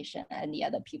intermediation, and the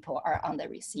other people are on the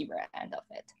receiver end of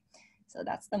it. So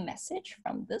that's the message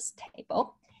from this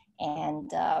table. And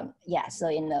yeah, so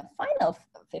in the final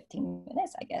 15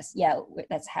 minutes, I guess, yeah,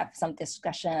 let's have some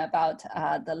discussion about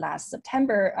the last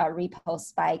September repo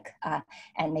spike,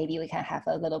 and maybe we can have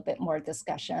a little bit more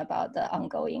discussion about the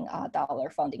ongoing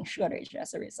dollar funding shortage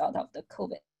as a result of the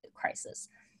COVID crisis.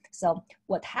 So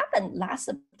what happened last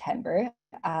September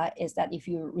is that if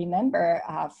you remember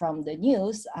from the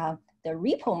news, the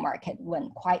repo market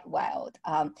went quite wild.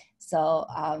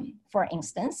 For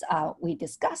instance, we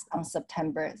discussed on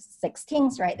September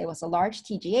 16th, right? There was a large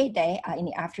TGA day in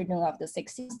the afternoon of the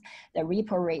 16th. The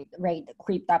repo rate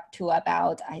creeped up to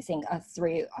about, I think,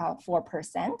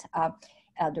 3-4%.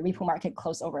 the repo market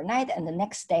closed overnight, and the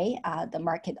next day the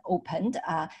market opened,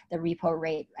 the repo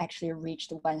rate actually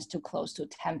reached once to close to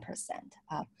 10%.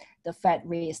 The Fed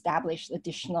reestablished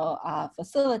additional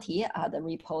facility, the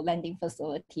repo lending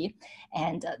facility,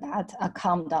 and that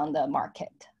calmed down the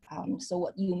market. So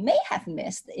what you may have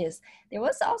missed is there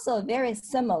was also a very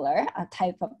similar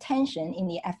type of tension in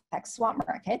the FX swap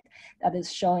market that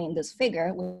is showing in this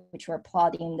figure, which we're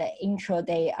plotting the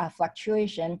intraday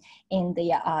fluctuation in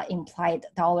the implied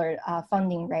dollar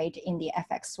funding rate in the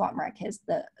FX swap markets,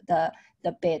 the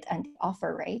bid and the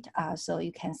offer rate. So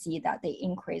you can see that they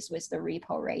increase with the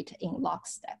repo rate in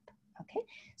lockstep. Okay,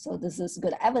 so this is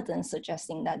good evidence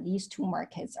suggesting that these two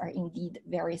markets are indeed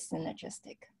very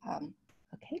synergistic.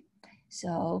 Okay,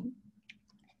 so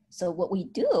what we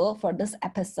do for this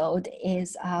episode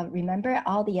is remember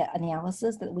all the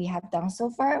analysis that we have done so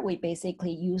far. We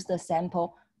basically use the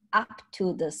sample up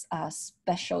to this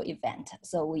special event.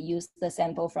 So we use the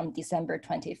sample from December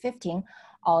 2015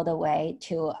 all the way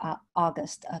to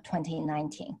August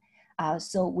 2019.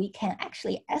 So we can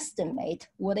actually estimate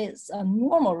what is a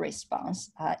normal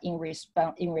response in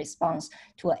response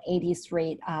to an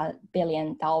 $83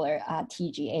 billion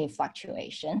TGA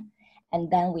fluctuation. And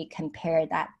then we compare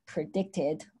that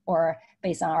predicted or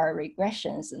based on our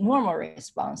regressions normal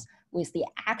response with the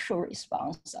actual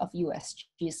response of US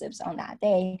G-SIBs on that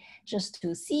day, just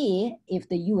to see if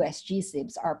the US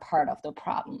G-SIBs are part of the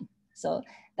problem. So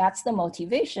that's the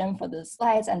motivation for the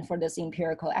slides and for this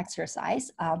empirical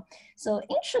exercise. So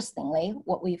interestingly,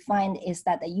 what we find is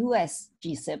that the US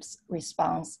G-SIBs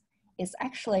response is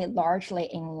actually largely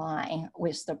in line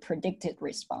with the predicted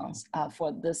response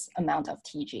for this amount of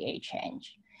TGA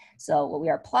change. So what we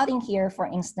are plotting here, for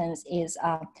instance, is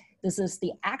this is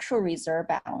the actual reserve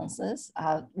balances,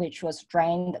 which was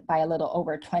drained by a little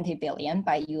over 20 billion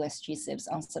by US G-SIBs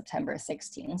on September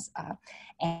 16th,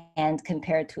 and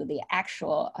compared to the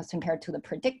actual, compared to the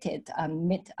predicted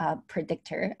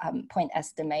mid-predictor point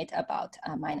estimate about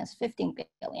minus 15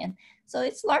 billion. So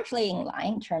it's largely in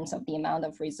line in terms of the amount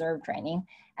of reserve draining.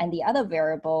 And the other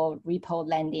variable, repo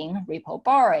lending, repo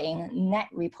borrowing, net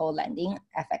repo lending,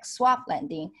 FX swap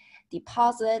lending,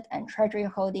 deposit and treasury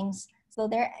holdings. So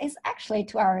there is actually,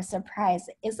 to our surprise,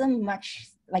 isn't much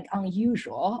like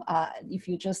unusual if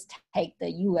you just take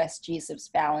the US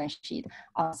G-SIBs balance sheet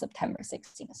on September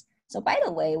 16th. So by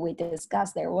the way, we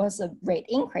discussed there was a rate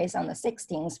increase on the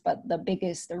 16th, but the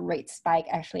biggest rate spike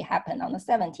actually happened on the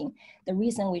 17th. The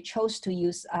reason we chose to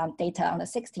use data on the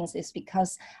 16th is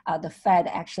because the Fed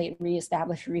actually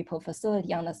reestablished repo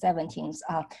facility on the 17th.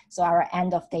 So our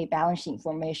end of day balance sheet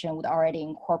information would already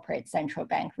incorporate central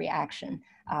bank reaction.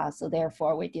 So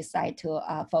therefore, we decide to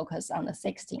focus on the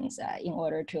 16th in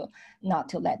order to not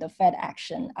to let the Fed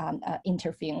action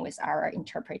interfere with our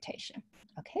interpretation,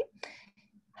 okay?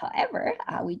 However,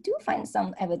 we do find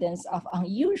some evidence of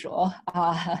unusual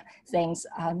things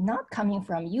not coming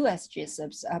from US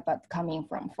G-SIBs, but coming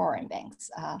from foreign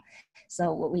banks.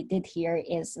 So what we did here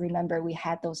is, remember, we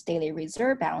had those daily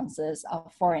reserve balances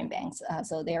of foreign banks.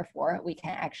 So therefore, we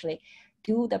can actually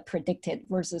do the predicted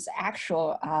versus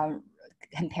actual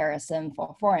comparison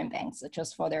for foreign banks,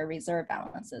 just for their reserve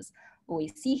balances. What we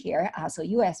see here, so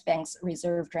US banks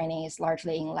reserve draining is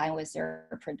largely in line with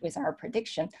our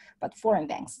prediction, but foreign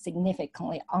banks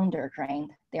significantly under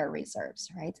drained their reserves,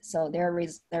 right? So their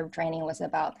reserve draining was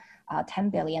about 10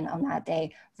 billion on that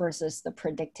day versus the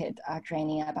predicted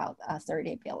draining about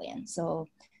 30 billion. So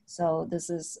this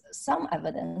is some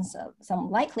evidence, some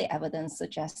likely evidence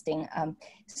suggesting,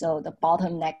 so the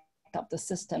bottleneck of the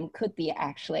system could be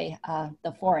actually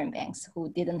the foreign banks who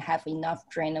didn't have enough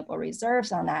drainable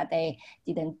reserves on that day,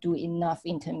 didn't do enough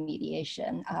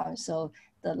intermediation. So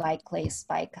the likely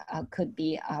spike could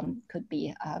be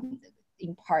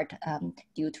in part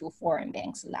due to foreign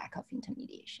banks' lack of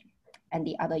intermediation. And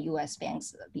the other US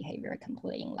banks' behavior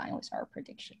completely in line with our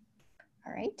prediction.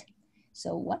 All right.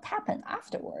 So what happened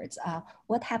afterwards?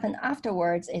 What happened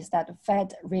afterwards is that the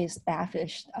Fed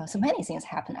reestablished, so many things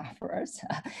happened afterwards.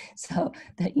 So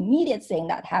the immediate thing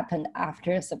that happened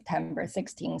after September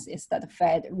 16th is that the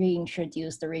Fed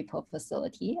reintroduced the repo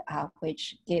facility,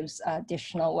 which gives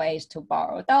additional ways to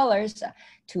borrow dollars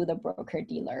to the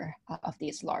broker-dealer of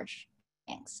these large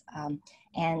banks.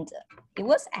 And it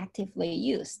was actively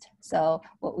used. So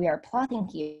what we are plotting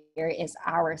here is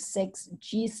our 6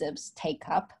 G-SIBs take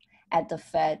up at the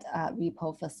Fed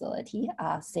repo facility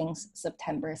since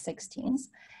September 16th,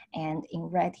 and in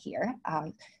red here.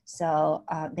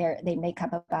 They make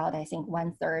up about, I think,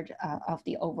 1/3 of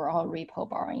the overall repo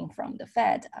borrowing from the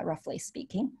Fed, roughly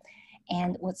speaking.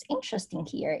 And what's interesting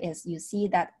here is you see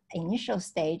that initial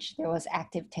stage, there was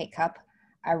active take up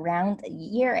around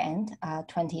year-end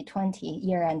 2020,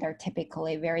 year-end are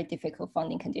typically very difficult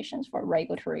funding conditions for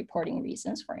regulatory reporting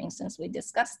reasons. For instance, we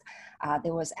discussed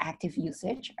there was active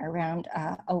usage around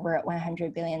over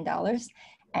 $100 billion.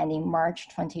 And in March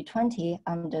 2020,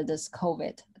 under this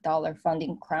COVID dollar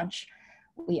funding crunch,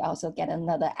 we also get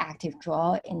another active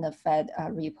draw in the Fed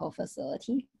repo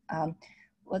facility.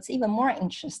 What's even more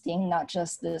interesting, not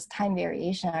just this time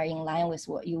variation are in line with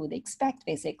what you would expect.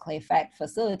 Basically, Fed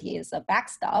facility is a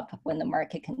backstop when the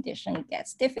market condition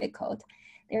gets difficult.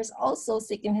 There's also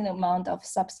significant amount of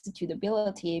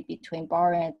substitutability between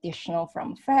borrowing additional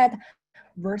from Fed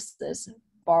versus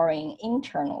borrowing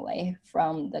internally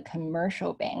from the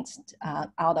commercial banks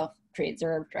out of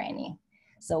reserve draining.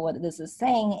 So what this is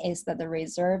saying is that the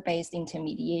reserve-based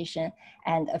intermediation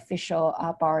and official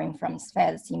borrowing from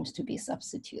Fed seems to be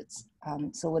substitutes.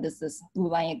 So what is this blue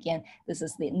line again? This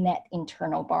is the net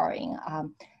internal borrowing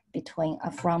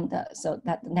so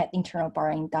that net internal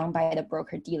borrowing done by the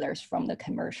broker dealers from the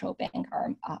commercial bank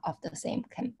arm of the same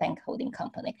bank holding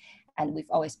company. And we've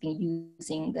always been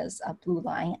using this blue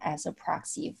line as a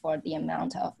proxy for the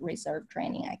amount of reserve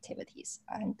draining activities.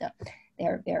 And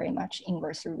they're very much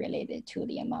inversely related to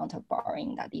the amount of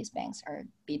borrowing that these banks are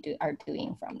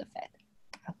doing from the Fed.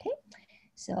 Okay,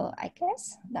 so I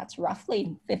guess that's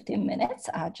roughly 15 minutes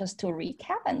just to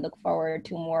recap and look forward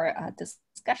to more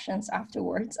discussions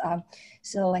afterwards.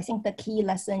 So I think the key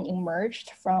lesson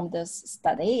emerged from this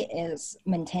study is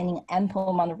maintaining ample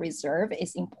amount of reserve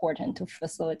is important to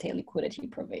facilitate liquidity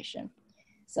provision.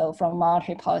 So from a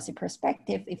monetary policy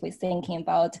perspective, if we're thinking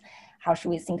about how should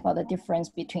we think about the difference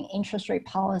between interest rate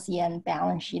policy and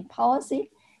balance sheet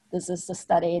policy, this is a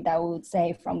study that would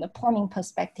say from the plumbing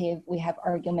perspective, we have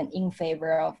argument in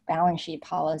favor of balance sheet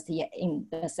policy in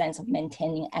the sense of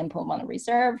maintaining ample amount of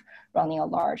reserve, running a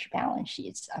large balance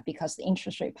sheet, because the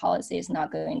interest rate policy is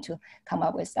not going to come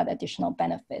up with that additional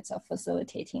benefits of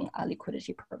facilitating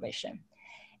liquidity provision.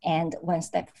 And one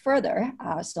step further,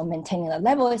 so maintaining the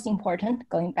level is important,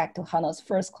 going back to Hanno's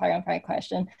first clarifying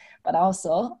question, but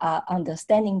also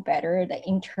understanding better the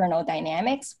internal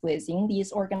dynamics within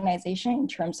these organizations in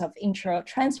terms of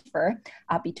intra-transfer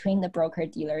between the broker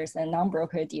dealers and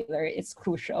non-broker dealer is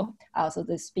crucial. So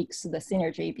this speaks to the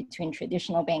synergy between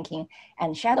traditional banking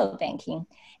and shadow banking.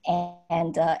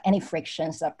 And any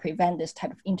frictions that prevent this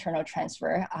type of internal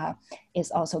transfer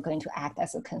is also going to act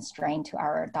as a constraint to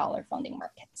our dollar funding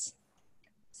markets.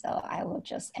 So I will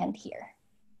just end here.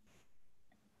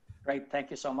 Great, thank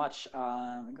you so much.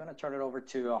 I'm going to turn it over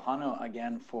to Hanno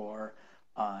again for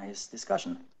his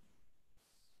discussion.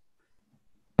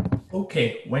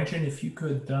 Okay, Wenxin, if you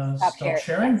could stop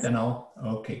sharing, then I'll,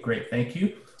 okay, great, thank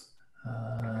you.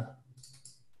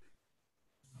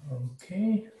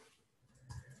 Okay.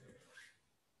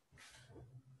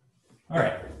 All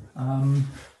right.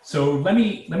 So let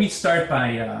me start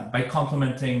by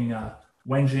complimenting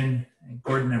Wenxin and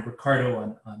Gordon and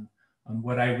Ricardo on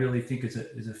what I really think is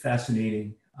a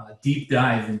fascinating deep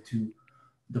dive into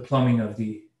the plumbing of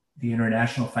the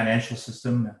international financial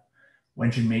system.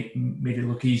 Wenxin made it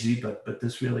look easy, but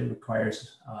this really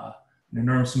requires an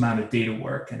enormous amount of data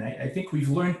work. And I think we've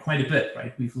learned quite a bit,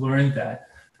 right? We've learned that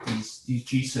these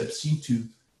GSIBs seem to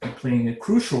be playing a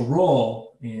crucial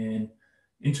role in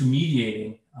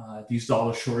intermediating these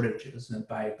dollar shortages, and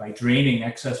by draining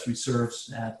excess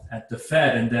reserves at the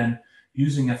Fed and then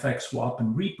using FX swap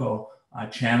and repo,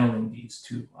 channeling these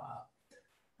to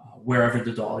wherever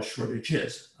the dollar shortage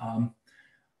is.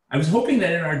 I was hoping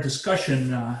that in our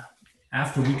discussion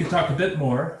after we could talk a bit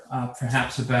more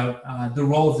perhaps about the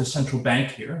role of the central bank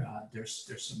here. There's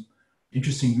some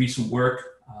interesting recent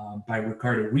work by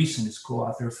Ricardo and his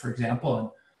co-author, for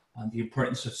example, on the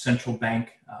importance of central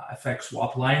bank FX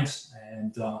swap lines.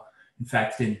 And in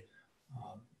fact, in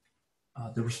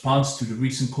the response to the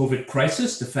recent COVID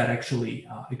crisis, the Fed actually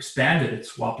expanded its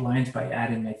swap lines by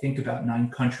adding, I think, about 9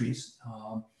 countries.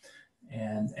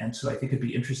 And so I think it'd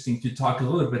be interesting to talk a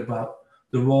little bit about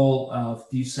the role of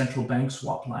these central bank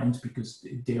swap lines, because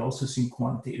they also seem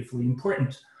quantitatively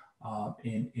important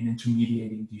in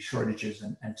intermediating these shortages,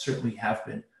 and certainly have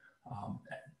been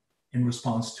in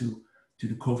response to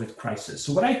the COVID crisis.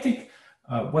 So what I think,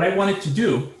 what I wanted to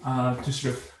do to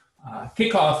sort of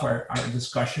kick off our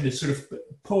discussion is sort of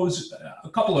pose a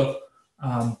couple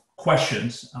of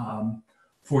questions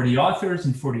for the authors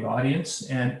and for the audience.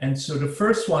 And so the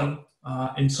first one,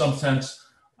 in some sense,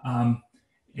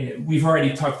 we've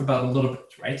already talked about a little bit,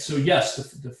 right? So yes,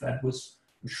 the Fed was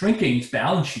shrinking its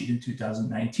balance sheet in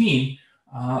 2019,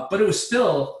 but it was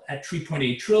still at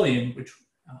 3.8 trillion, which,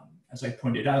 as I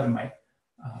pointed out in my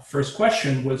first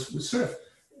question, was sort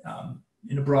of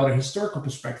in a broader historical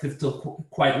perspective, still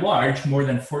quite large, more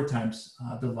than 4 times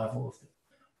the level of the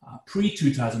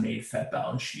pre-2008 Fed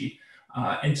balance sheet.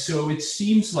 And so it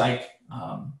seems like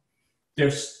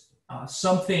there's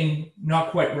something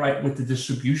not quite right with the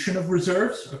distribution of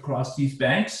reserves across these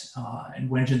banks. And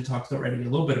Wenxin talked already a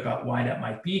little bit about why that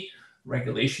might be.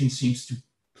 Regulation seems to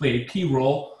play a key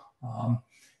role.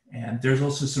 And there's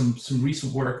also some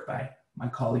recent work by my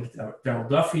colleague Darrell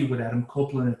Duffy with Adam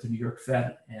Copeland at the New York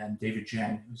Fed and David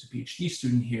Jang, who's a PhD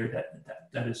student here,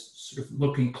 that is sort of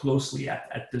looking closely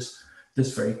at this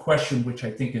very question, which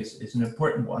I think is an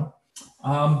important one.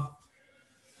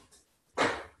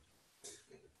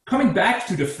 Coming back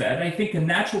to the Fed, I think a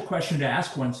natural question to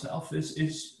ask oneself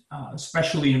is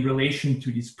especially in relation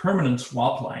to these permanent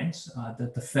swap lines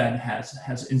that the Fed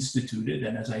has instituted,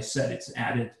 and as I said, it's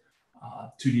added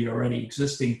to the already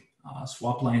existing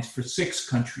swap lines for 6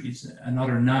 countries,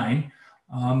 another 9.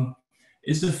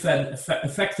 Is the Fed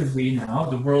effectively now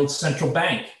the world's central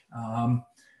bank?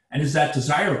 And is that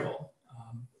desirable?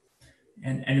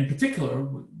 And in particular,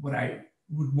 what I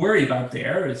would worry about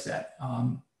there is that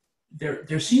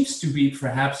there seems to be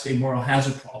perhaps a moral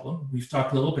hazard problem. We've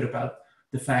talked a little bit about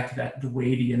the fact that the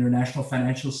way the international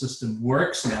financial system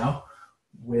works now,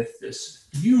 with this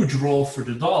huge role for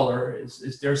the dollar,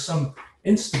 is there's some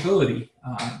instability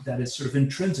that is sort of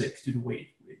intrinsic to the way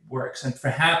it works. And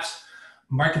perhaps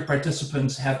market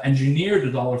participants have engineered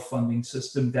the dollar funding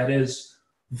system that is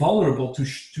vulnerable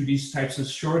to these types of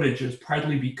shortages,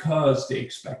 partly because they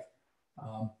expect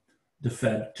the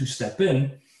Fed to step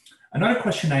in. Another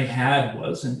question I had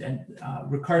was, and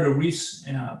Ricardo Reis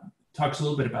talks a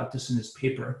little bit about this in his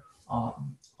paper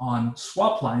on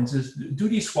swap lines, is do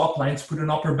these swap lines put an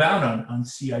upper bound on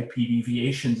CIP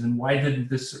deviations, and why didn't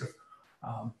this sort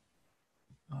of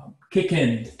kick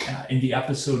in the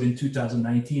episode in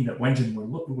 2019 that Wenxin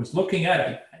was looking at?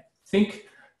 I think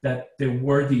that there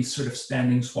were these sort of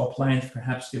standing swap lines,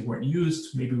 perhaps they weren't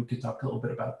used. Maybe we could talk a little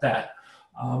bit about that.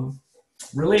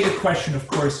 Related question, of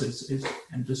course, is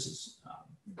and this is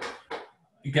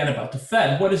again about the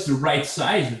Fed, what is the right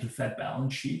size of the Fed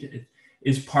balance sheet? It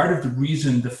is part of the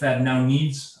reason the Fed now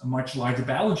needs a much larger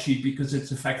balance sheet, because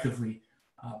it's effectively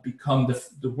become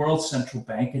the world's central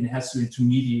bank, and it has to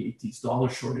intermediate these dollar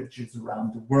shortages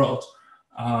around the world.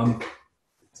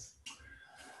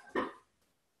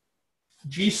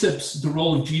 GSIBs, the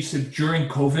role of GSIB during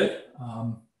COVID.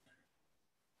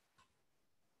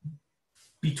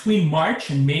 Between March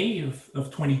and May of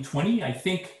 2020, I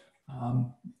think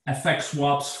FX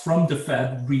swaps from the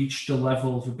Fed reached a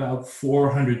level of about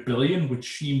 400 billion,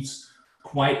 which seems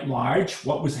quite large.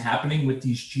 What was happening with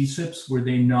these GSIBs? Were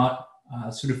they not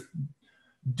sort of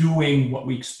doing what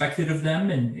we expected of them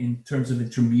in terms of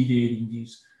intermediating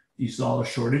these dollar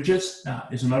shortages?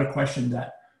 Is another question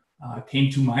that came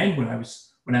to mind when I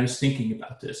was thinking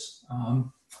about this.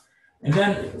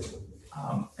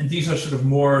 And these are sort of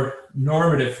more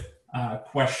normative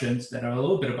questions that are a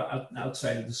little bit about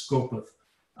outside of the scope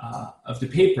of the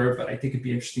paper, but I think it'd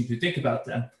be interesting to think about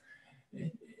them.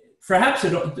 Perhaps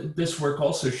this work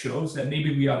also shows that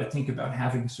maybe we ought to think about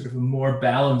having sort of a more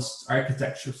balanced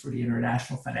architecture for the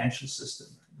international financial system.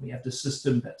 We have the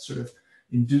system that sort of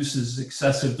induces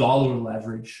excessive dollar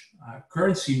leverage,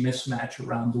 currency mismatch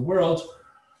around the world.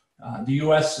 The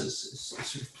US is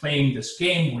sort of playing this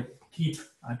game where they keep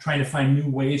trying to find new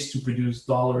ways to produce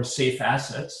dollar-safe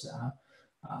assets.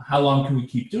 How long can we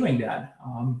keep doing that?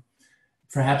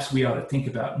 Perhaps we ought to think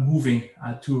about moving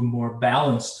to a more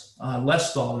balanced,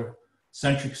 less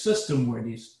dollar-centric system where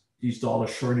these dollar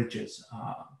shortages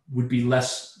would be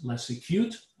less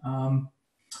acute.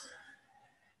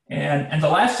 And the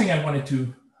last thing I wanted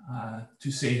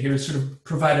to say here is sort of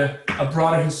provide a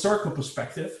broader historical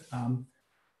perspective.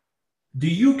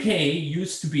 The UK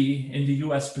used to be in the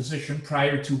US position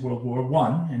prior to World War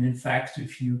I. And in fact,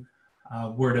 if you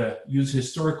were to use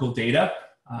historical data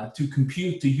to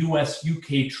compute the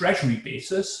US-UK Treasury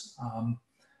basis,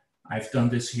 I've done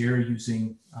this here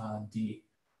using the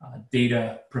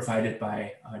data provided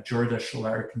by Jorda,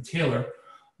 Sholaric, and Taylor.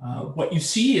 What you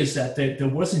see is that there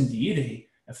was indeed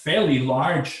a fairly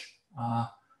large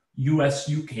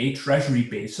US-UK Treasury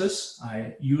basis.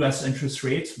 US interest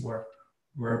rates were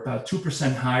about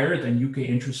 2% higher than UK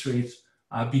interest rates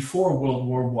before World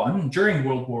War I. During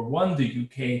World War I, the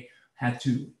UK had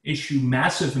to issue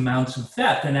massive amounts of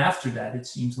debt, and after that, it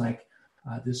seems like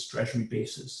this Treasury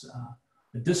basis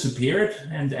disappeared,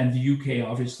 and the UK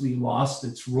obviously lost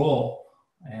its role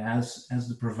as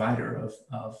the provider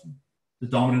of the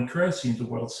dominant currency in the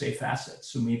world's safe assets.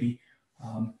 So maybe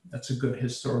that's a good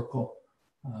historical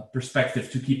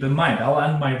perspective to keep in mind. I'll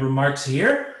end my remarks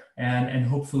here. and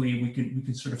hopefully we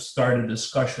can sort of start a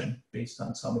discussion based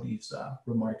on some of these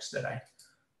remarks that I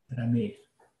made.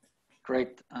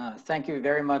 Great. Thank you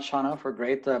very much, Hanno, for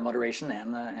great moderation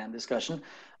and discussion.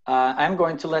 I'm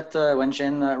going to let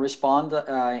Wenxin respond,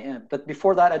 but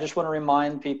before that, I just want to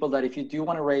remind people that if you do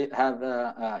want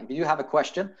to if you have a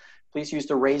question, please use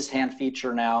the raise hand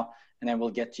feature now, and then we'll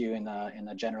get to you in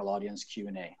a general audience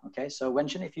Q&A. Okay, so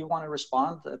Wenxin, if you want to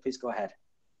respond, please go ahead.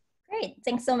 Great,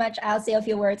 thanks so much. I'll say a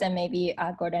few words, and maybe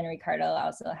Gordon and Ricardo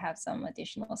also have some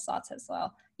additional thoughts as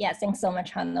well. Yeah, thanks so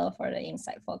much, Hanno, for the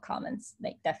insightful comments.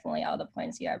 Like, definitely all the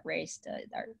points you have raised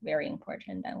are very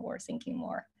important and worth thinking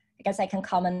more. I guess I can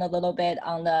comment a little bit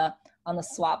on the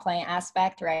swap line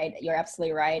aspect, right? You're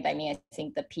absolutely right. I mean, I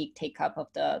think the peak take up of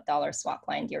the dollar swap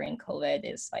line during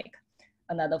COVID is like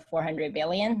another 400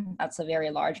 billion. That's a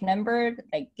very large number,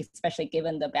 like especially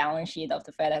given the balance sheet of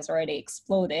the Fed has already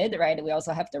exploded, right? We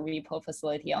also have the repo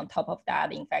facility on top of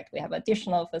that. In fact, we have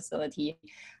additional facility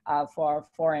for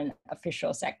foreign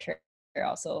official sector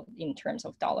also in terms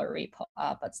of dollar repo,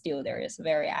 but still there is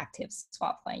very active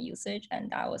swap line usage.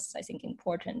 And that was, I think,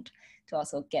 important to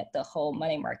also get the whole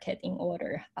money market in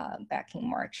order back in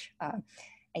March.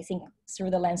 I think through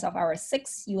the lens of our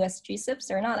 6 US G-SIBs,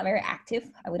 they're not very active.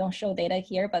 We don't show data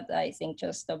here, but I think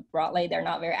just broadly, they're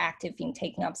not very active in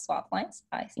taking up swap lines.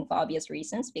 I think for obvious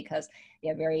reasons, because they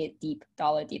have very deep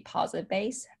dollar deposit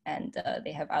base, and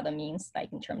they have other means,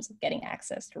 like in terms of getting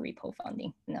access to repo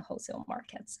funding in the wholesale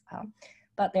markets.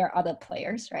 But there are other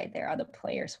players, right? There are other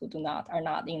players who are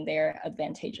not in their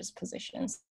advantageous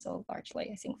positions. So largely,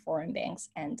 I think foreign banks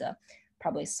and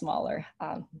probably smaller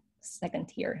second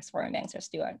tier foreign banks are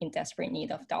still in desperate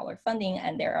need of dollar funding.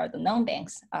 And there are the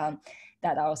non-banks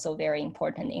that are also very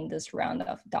important in this round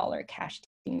of dollar cash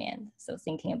demand. So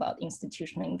thinking about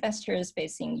institutional investors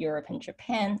based in Europe and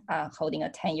Japan, holding a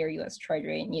 10-year US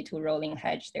Treasury need to rolling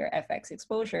hedge their FX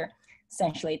exposure,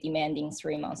 essentially demanding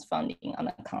 3 months funding on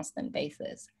a constant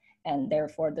basis. And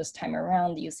therefore, this time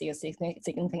around, you see a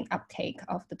significant uptake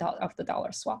of the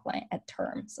dollar swap line at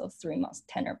term, so 3 months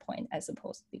tenor point as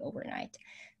opposed to the overnight.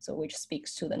 So which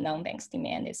speaks to the non-banks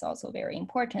demand is also very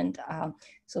important.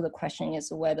 So the question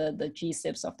is whether the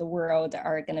G-SIBs of the world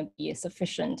are going to be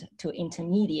sufficient to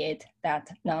intermediate that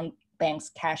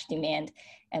non-banks cash demand.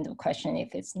 And the question,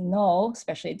 if it's no,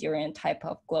 especially during a type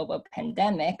of global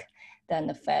pandemic, then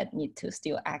the Fed need to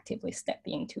still actively step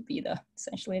in to be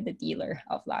essentially the dealer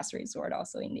of last resort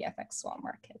also in the FX swap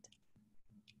market.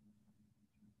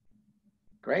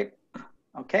 Great.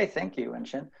 Okay, thank you,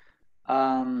 Wenxin.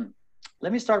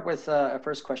 Let me start with a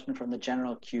first question from the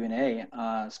general Q&A.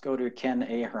 Let's go to Ken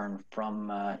Ahern from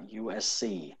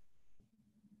USC.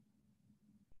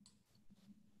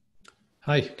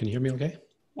 Hi, can you hear me okay?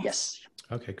 Yes.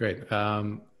 Okay, great.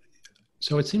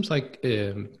 So it seems like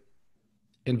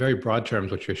in very broad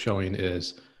terms, what you're showing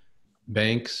is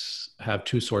banks have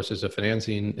 2 sources of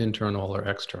financing, internal or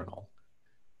external.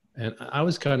 And I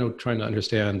was kind of trying to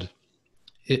understand,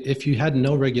 if you had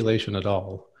no regulation at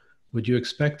all, would you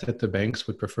expect that the banks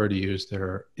would prefer to use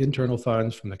their internal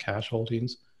funds from the cash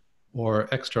holdings or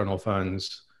external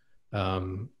funds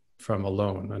from a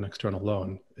loan, an external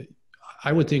loan?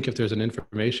 I would think if there's an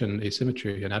information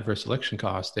asymmetry, an adverse selection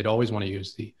cost, they'd always want to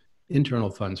use the internal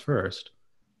funds first,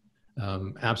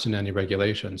 absent any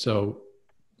regulation. So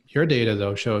your data,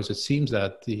 though, shows it seems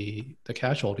that the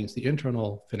cash holdings, the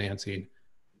internal financing,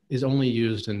 is only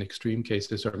used in extreme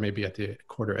cases or maybe at the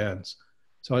quarter ends.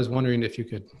 So I was wondering if you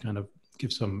could kind of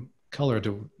give some color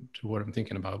to what I'm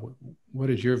thinking about. What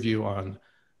is your view on,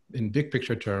 in big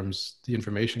picture terms, the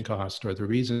information cost or the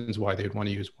reasons why they'd want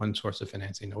to use one source of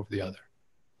financing over the other?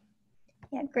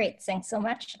 Yeah, great. Thanks so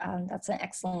much. That's an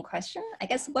excellent question. I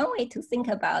guess one way to think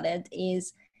about it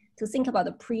is to think about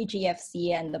the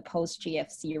pre-GFC and the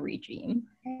post-GFC regime,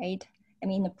 right? I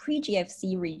mean, the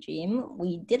pre-GFC regime,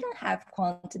 we didn't have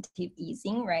quantitative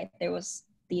easing, right? There was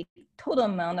the total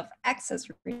amount of excess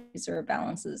reserve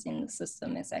balances in the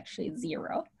system is actually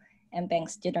 0, and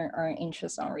banks didn't earn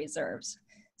interest on reserves.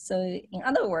 So in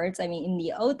other words, I mean, in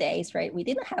the old days, right, we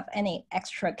didn't have any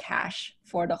extra cash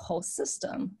for the whole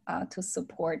system to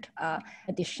support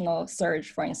additional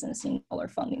surge, for instance, in dollar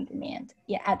funding demand.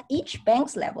 Yeah, at each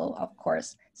bank's level, of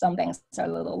course, some banks are a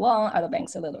little long, other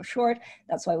banks are a little short.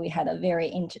 That's why we had a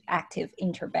very active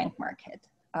interbank market.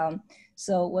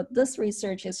 So what this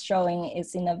research is showing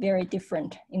is in a very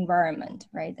different environment,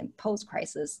 right? And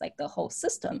post-crisis, like the whole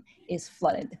system is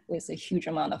flooded with a huge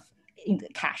amount of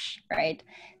cash, right?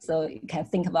 So you can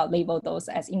think about label those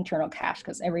as internal cash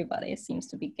because everybody seems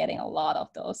to be getting a lot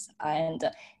of those. And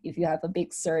if you have a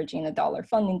big surge in the dollar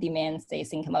funding demand, say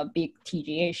think about big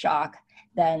TGA shock,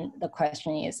 then the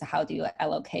question is, how do you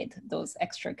allocate those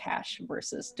extra cash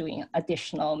versus doing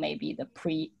additional, maybe the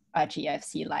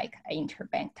pre-GFC like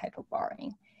interbank type of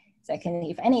borrowing? Second,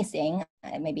 if anything,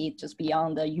 maybe just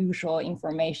beyond the usual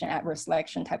information adverse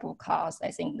selection type of cost,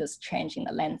 I think this change in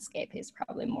the landscape is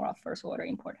probably more of first order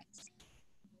importance.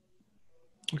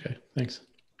 Okay, thanks.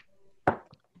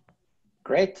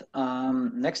 Great.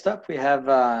 Next up, we have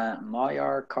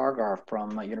Mayar Kargar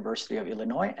from University of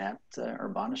Illinois at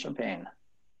Urbana-Champaign.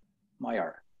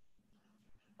 Mayar.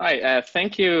 Hi,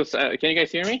 thank you. Can you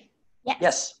guys hear me? Yes.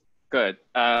 Yes. Good.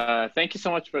 Thank you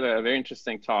so much for the very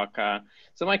interesting talk.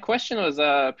 So my question was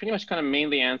pretty much kind of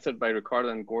mainly answered by Ricardo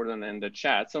and Gordon in the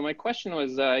chat. So my question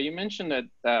was, you mentioned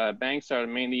that banks are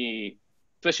mainly,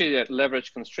 especially that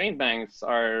leverage constrained banks,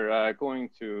 are going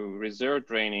to reserve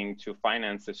draining to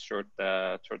finance this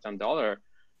short-term dollar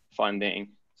funding.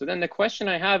 So then the question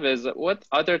I have is, what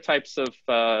other types of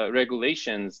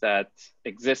regulations that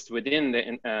exist within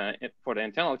the for the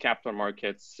internal capital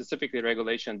markets, specifically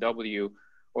Regulation W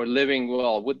or Living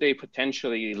Will, would they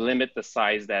potentially limit the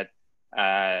size that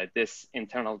this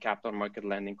internal capital market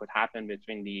lending could happen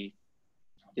between the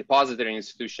depository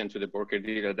institution to the broker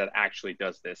dealer that actually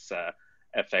does this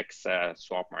FX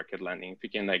swap market lending? If you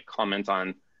can like comment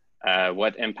on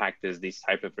what impact is these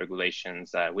type of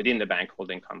regulations within the bank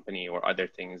holding company or other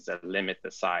things that limit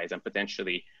the size and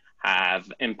potentially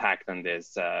have impact on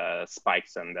these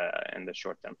spikes in the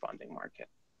short-term funding market.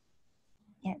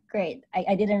 Yeah, great.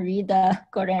 I didn't read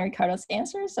Gordon and Ricardo's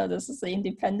answer, so this is an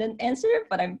independent answer,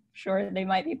 but I'm sure they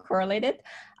might be correlated.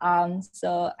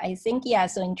 So I think, yeah,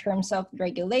 so in terms of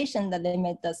regulation that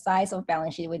limit the size of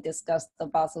balance sheet, we discussed the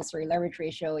Basel III leverage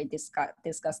ratio, we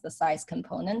discussed the size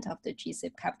component of the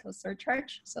GSIB capital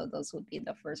surcharge. So those would be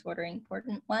the first order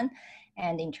important one.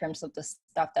 And in terms of the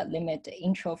stuff that limit the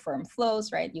intra-firm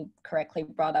flows, right, you correctly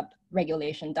brought up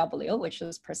Regulation W, which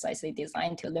is precisely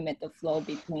designed to limit the flow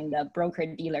between the broker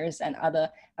dealers and other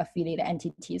affiliated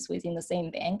entities within the same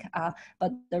bank.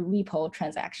 But the repo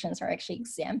transactions are actually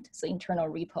exempt. So internal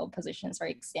repo positions are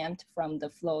exempt from the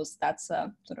flows that's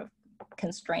sort of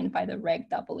constrained by the Reg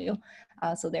W.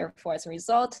 So therefore, as a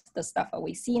result, the stuff that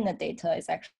we see in the data is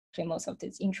actually most of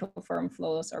these intra-firm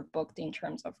flows are booked in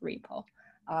terms of repo.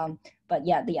 But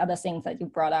yeah, the other things that you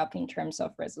brought up in terms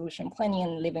of resolution planning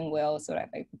and living will, so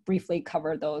I briefly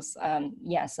cover those.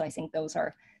 Yeah, so I think those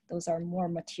are more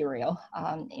material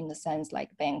in the sense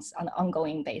like banks on an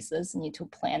ongoing basis need to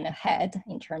plan ahead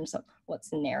in terms of what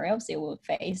scenarios they will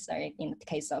face in the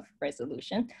case of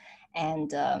resolution.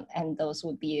 And those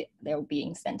would be, there will be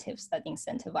incentives that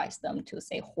incentivize them to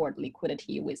say hoard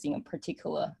liquidity within a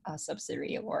particular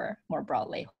subsidiary, or more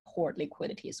broadly hoard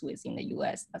liquidities within the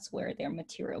US. That's where their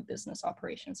material business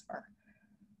operations are.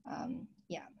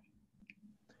 Yeah.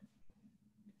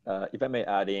 If I may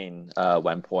add in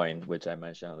one point, which I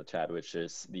mentioned on the chat, which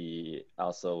is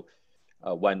also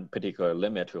one particular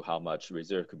limit to how much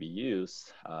reserve could be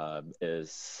used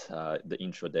is the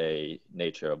intraday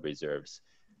nature of reserves.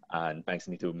 And banks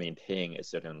need to maintain a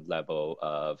certain level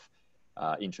of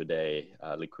intraday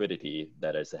liquidity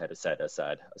that is had to set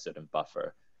aside a certain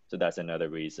buffer. So that's another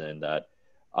reason that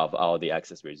of all the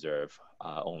excess reserve,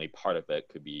 only part of it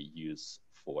could be used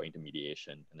for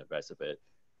intermediation, and the rest of it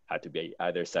had to be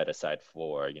either set aside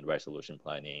for resolution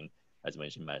planning, as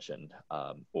Wenxin mentioned,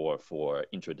 or for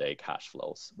intraday cash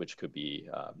flows, which could be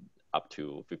up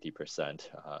to 50%,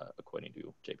 according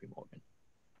to JP Morgan.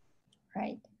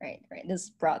 Right. This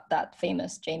brought that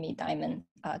famous Jamie Dimon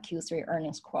Q3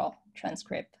 earnings call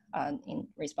transcript in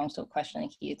response to a question.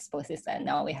 He explicitly said,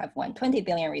 now we have 120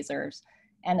 billion reserves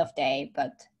end of day,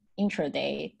 but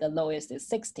intraday, the lowest is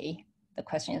 60. The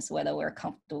question is whether we're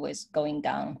comfortable with going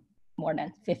down more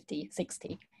than 50,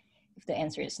 60. If the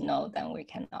answer is no, then we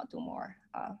cannot do more.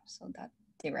 So that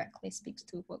directly speaks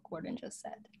to what Gordon just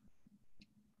said.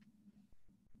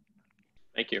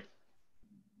 Thank you.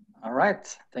 All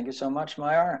right, thank you so much,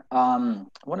 Mayar. I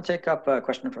want to take up a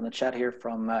question from the chat here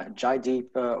from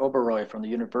Jaideep Oberoi from the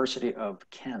University of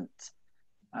Kent.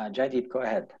 Jaideep, go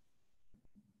ahead.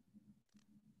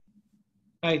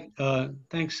 Hi,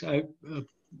 thanks.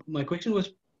 My question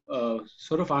was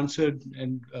sort of answered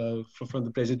and from the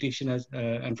presentation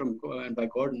and by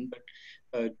Gordon,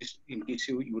 but just in case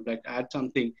you would like to add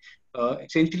something.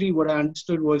 Essentially, what I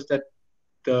understood was that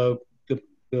the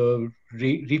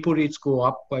repo rates go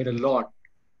up quite a lot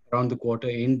around the quarter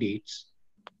end dates.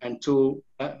 And so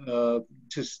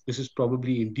this is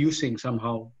probably inducing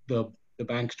somehow the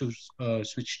banks to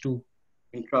switch to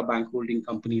intra-bank holding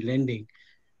company lending.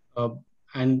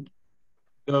 And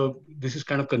this is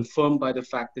kind of confirmed by the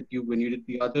fact that when you did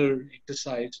the other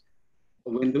exercise,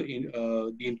 when the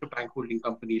interbank holding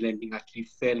company lending actually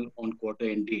fell on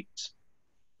quarter-end dates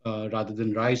rather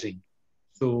than rising.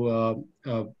 So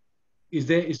is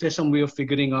there some way of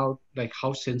figuring out like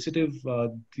how sensitive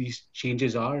these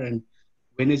changes are, and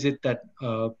when is it that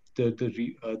the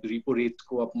repo rates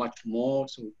go up much more?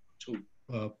 So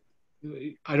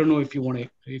I don't know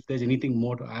if there's anything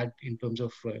more to add in terms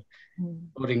of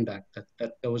covering that.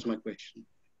 That was my question.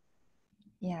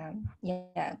 Yeah,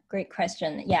 great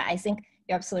question. Yeah, I think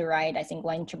you're absolutely right. I think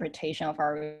one interpretation of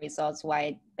our results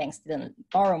why banks didn't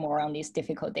borrow more on these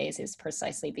difficult days is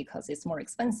precisely because it's more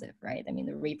expensive, right? I mean,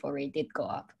 the repo rate did go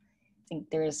up. I think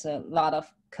there's a lot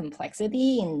of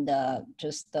complexity in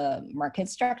just the market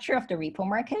structure of the repo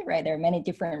market, right? There are many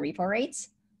different repo rates,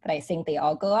 but I think they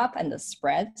all go up, and the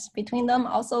spreads between them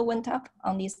also went up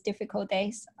on these difficult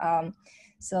days.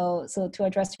 So to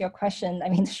address your question, I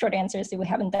mean, the short answer is that we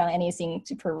haven't done anything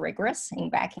super rigorous in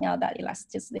backing out that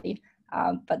elasticity,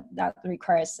 but that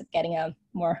requires getting a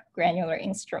more granular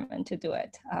instrument to do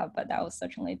it. But that will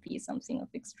certainly be something of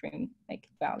extreme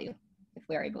value if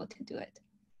we are able to do it.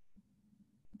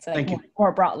 So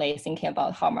more broadly thinking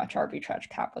about how much arbitrage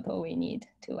capital we need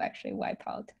to actually wipe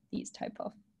out these type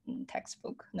of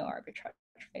textbook no arbitrage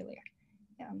failure.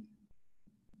 Yeah.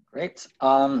 Great.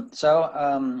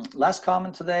 Last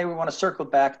comment today, we want to circle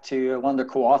back to one of the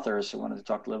co-authors who wanted to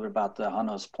talk a little bit about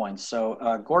Hanno's points.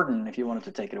 So Gordon, if you wanted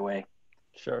to take it away.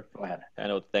 Sure. Go ahead.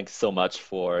 Hanno, thanks so much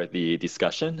for the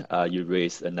discussion. You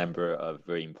raised a number of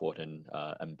very important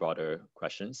and broader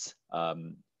questions.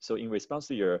 So in response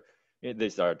to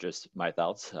these are just my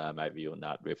thoughts, my view,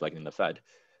 not reflecting the Fed.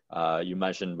 You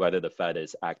mentioned whether the Fed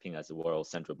is acting as a world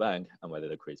central bank and whether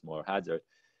that creates moral hazard.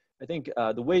 I think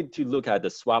the way to look at the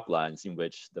swap lines in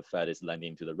which the Fed is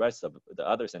lending to the rest of the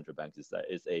other central banks is that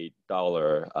it's a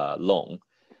dollar loan.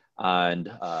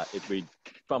 And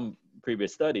from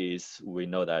previous studies, we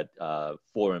know that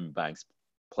foreign banks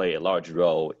play a large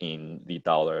role in the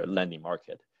dollar lending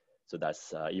market. So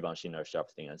that's Ivan Schindler,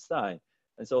 Sharfstein, and Stein.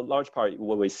 And so large part,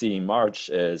 what we see in March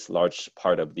is large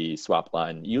part of the swap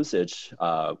line usage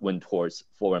went towards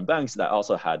foreign banks that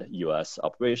also had US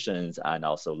operations and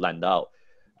also lend out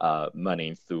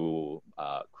money through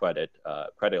credit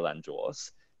line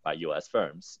draws by US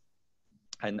firms.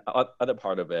 And other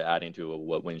part of it, adding to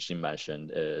what Wenxin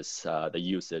mentioned, is the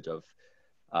usage of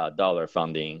dollar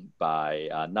funding by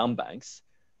non-banks.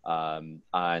 And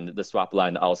the swap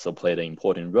line also played an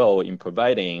important role in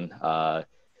providing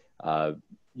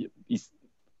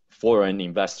foreign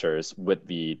investors with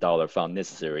the dollar fund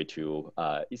necessary to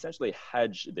essentially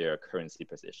hedge their currency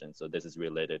position. So this is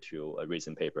related to a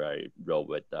recent paper I wrote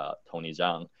with Tony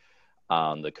Zhang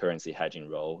on the currency hedging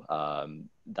role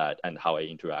and how it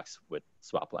interacts with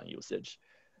swap line usage.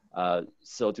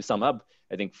 So to sum up,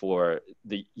 I think for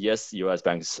US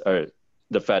banks,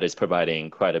 the Fed is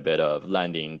providing quite a bit of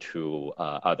lending to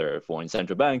other foreign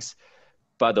central banks,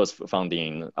 but those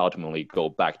funding ultimately go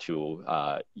back to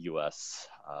US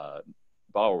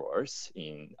borrowers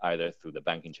in either through the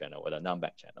banking channel or the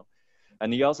non-bank channel.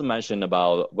 And you also mentioned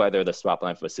about whether the swap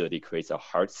line facility creates a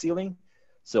hard ceiling.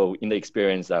 So in the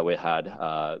experience that we had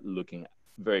looking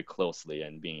very closely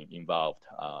and being involved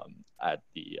at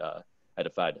the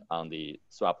Fed on the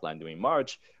swap line during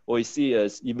March, what we see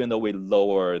is even though we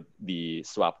lower the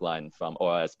swap line from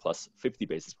OIS plus 50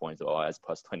 basis points to OIS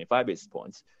plus 25 basis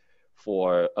points,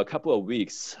 for a couple of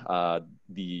weeks,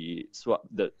 the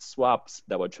swaps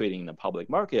that were trading in the public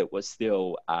market was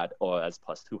still at OIS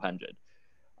plus 200.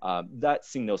 That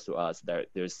signals to us that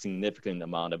there's significant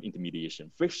amount of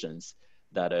intermediation frictions.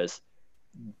 That is,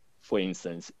 for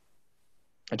instance,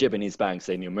 a Japanese bank,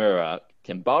 say Nomura,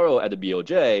 can borrow at the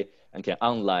BOJ and can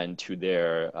online to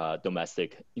their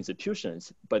domestic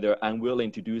institutions, but they're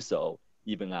unwilling to do so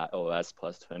even at OS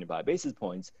plus 25 basis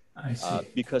points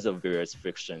because of various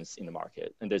frictions in the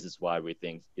market. And this is why we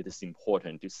think it is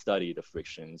important to study the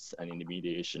frictions and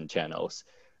intermediation channels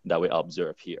that we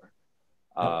observe here.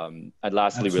 And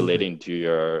lastly, relating to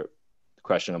your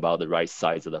question about the right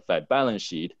size of the Fed balance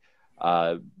sheet,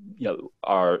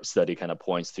 our study kind of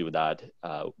points to that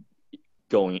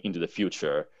going into the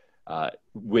future,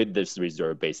 with this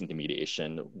reserve-based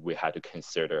intermediation, we had to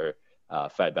consider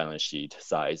Fed balance sheet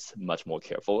size much more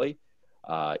carefully,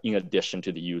 in addition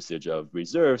to the usage of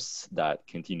reserves that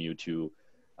continue to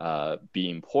be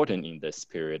important in this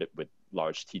period with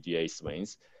large TGA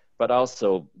swings. But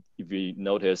also, if you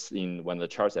notice in one of the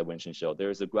charts that Wenxin showed,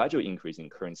 there is a gradual increase in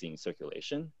currency in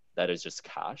circulation. That is just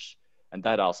cash. And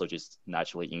that also just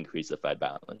naturally increases the Fed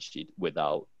balance sheet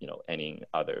without any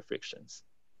other frictions.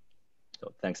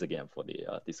 So thanks again for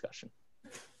the discussion.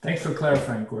 Thanks for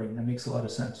clarifying, Gordon. That makes a lot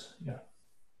of sense. Yeah.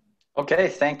 Okay,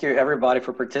 thank you everybody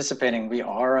for participating. We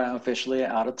are officially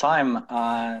out of time.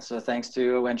 So thanks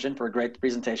to Wenxin for a great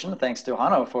presentation. Thanks to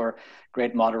Hanno for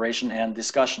great moderation and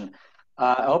discussion.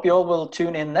 I hope you all will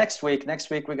tune in next week. Next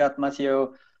week we got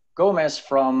Matthew Gomez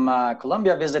from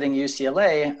Columbia visiting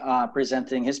UCLA,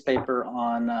 presenting his paper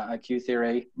on a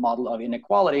Q-theory model of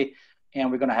inequality. And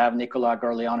we're gonna have Nicola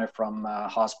Garliano from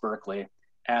Haas Berkeley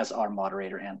as our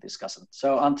moderator and discussant.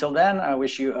 So until then, I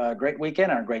wish you a great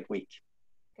weekend and a great week.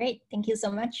 Great, thank you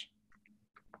so much.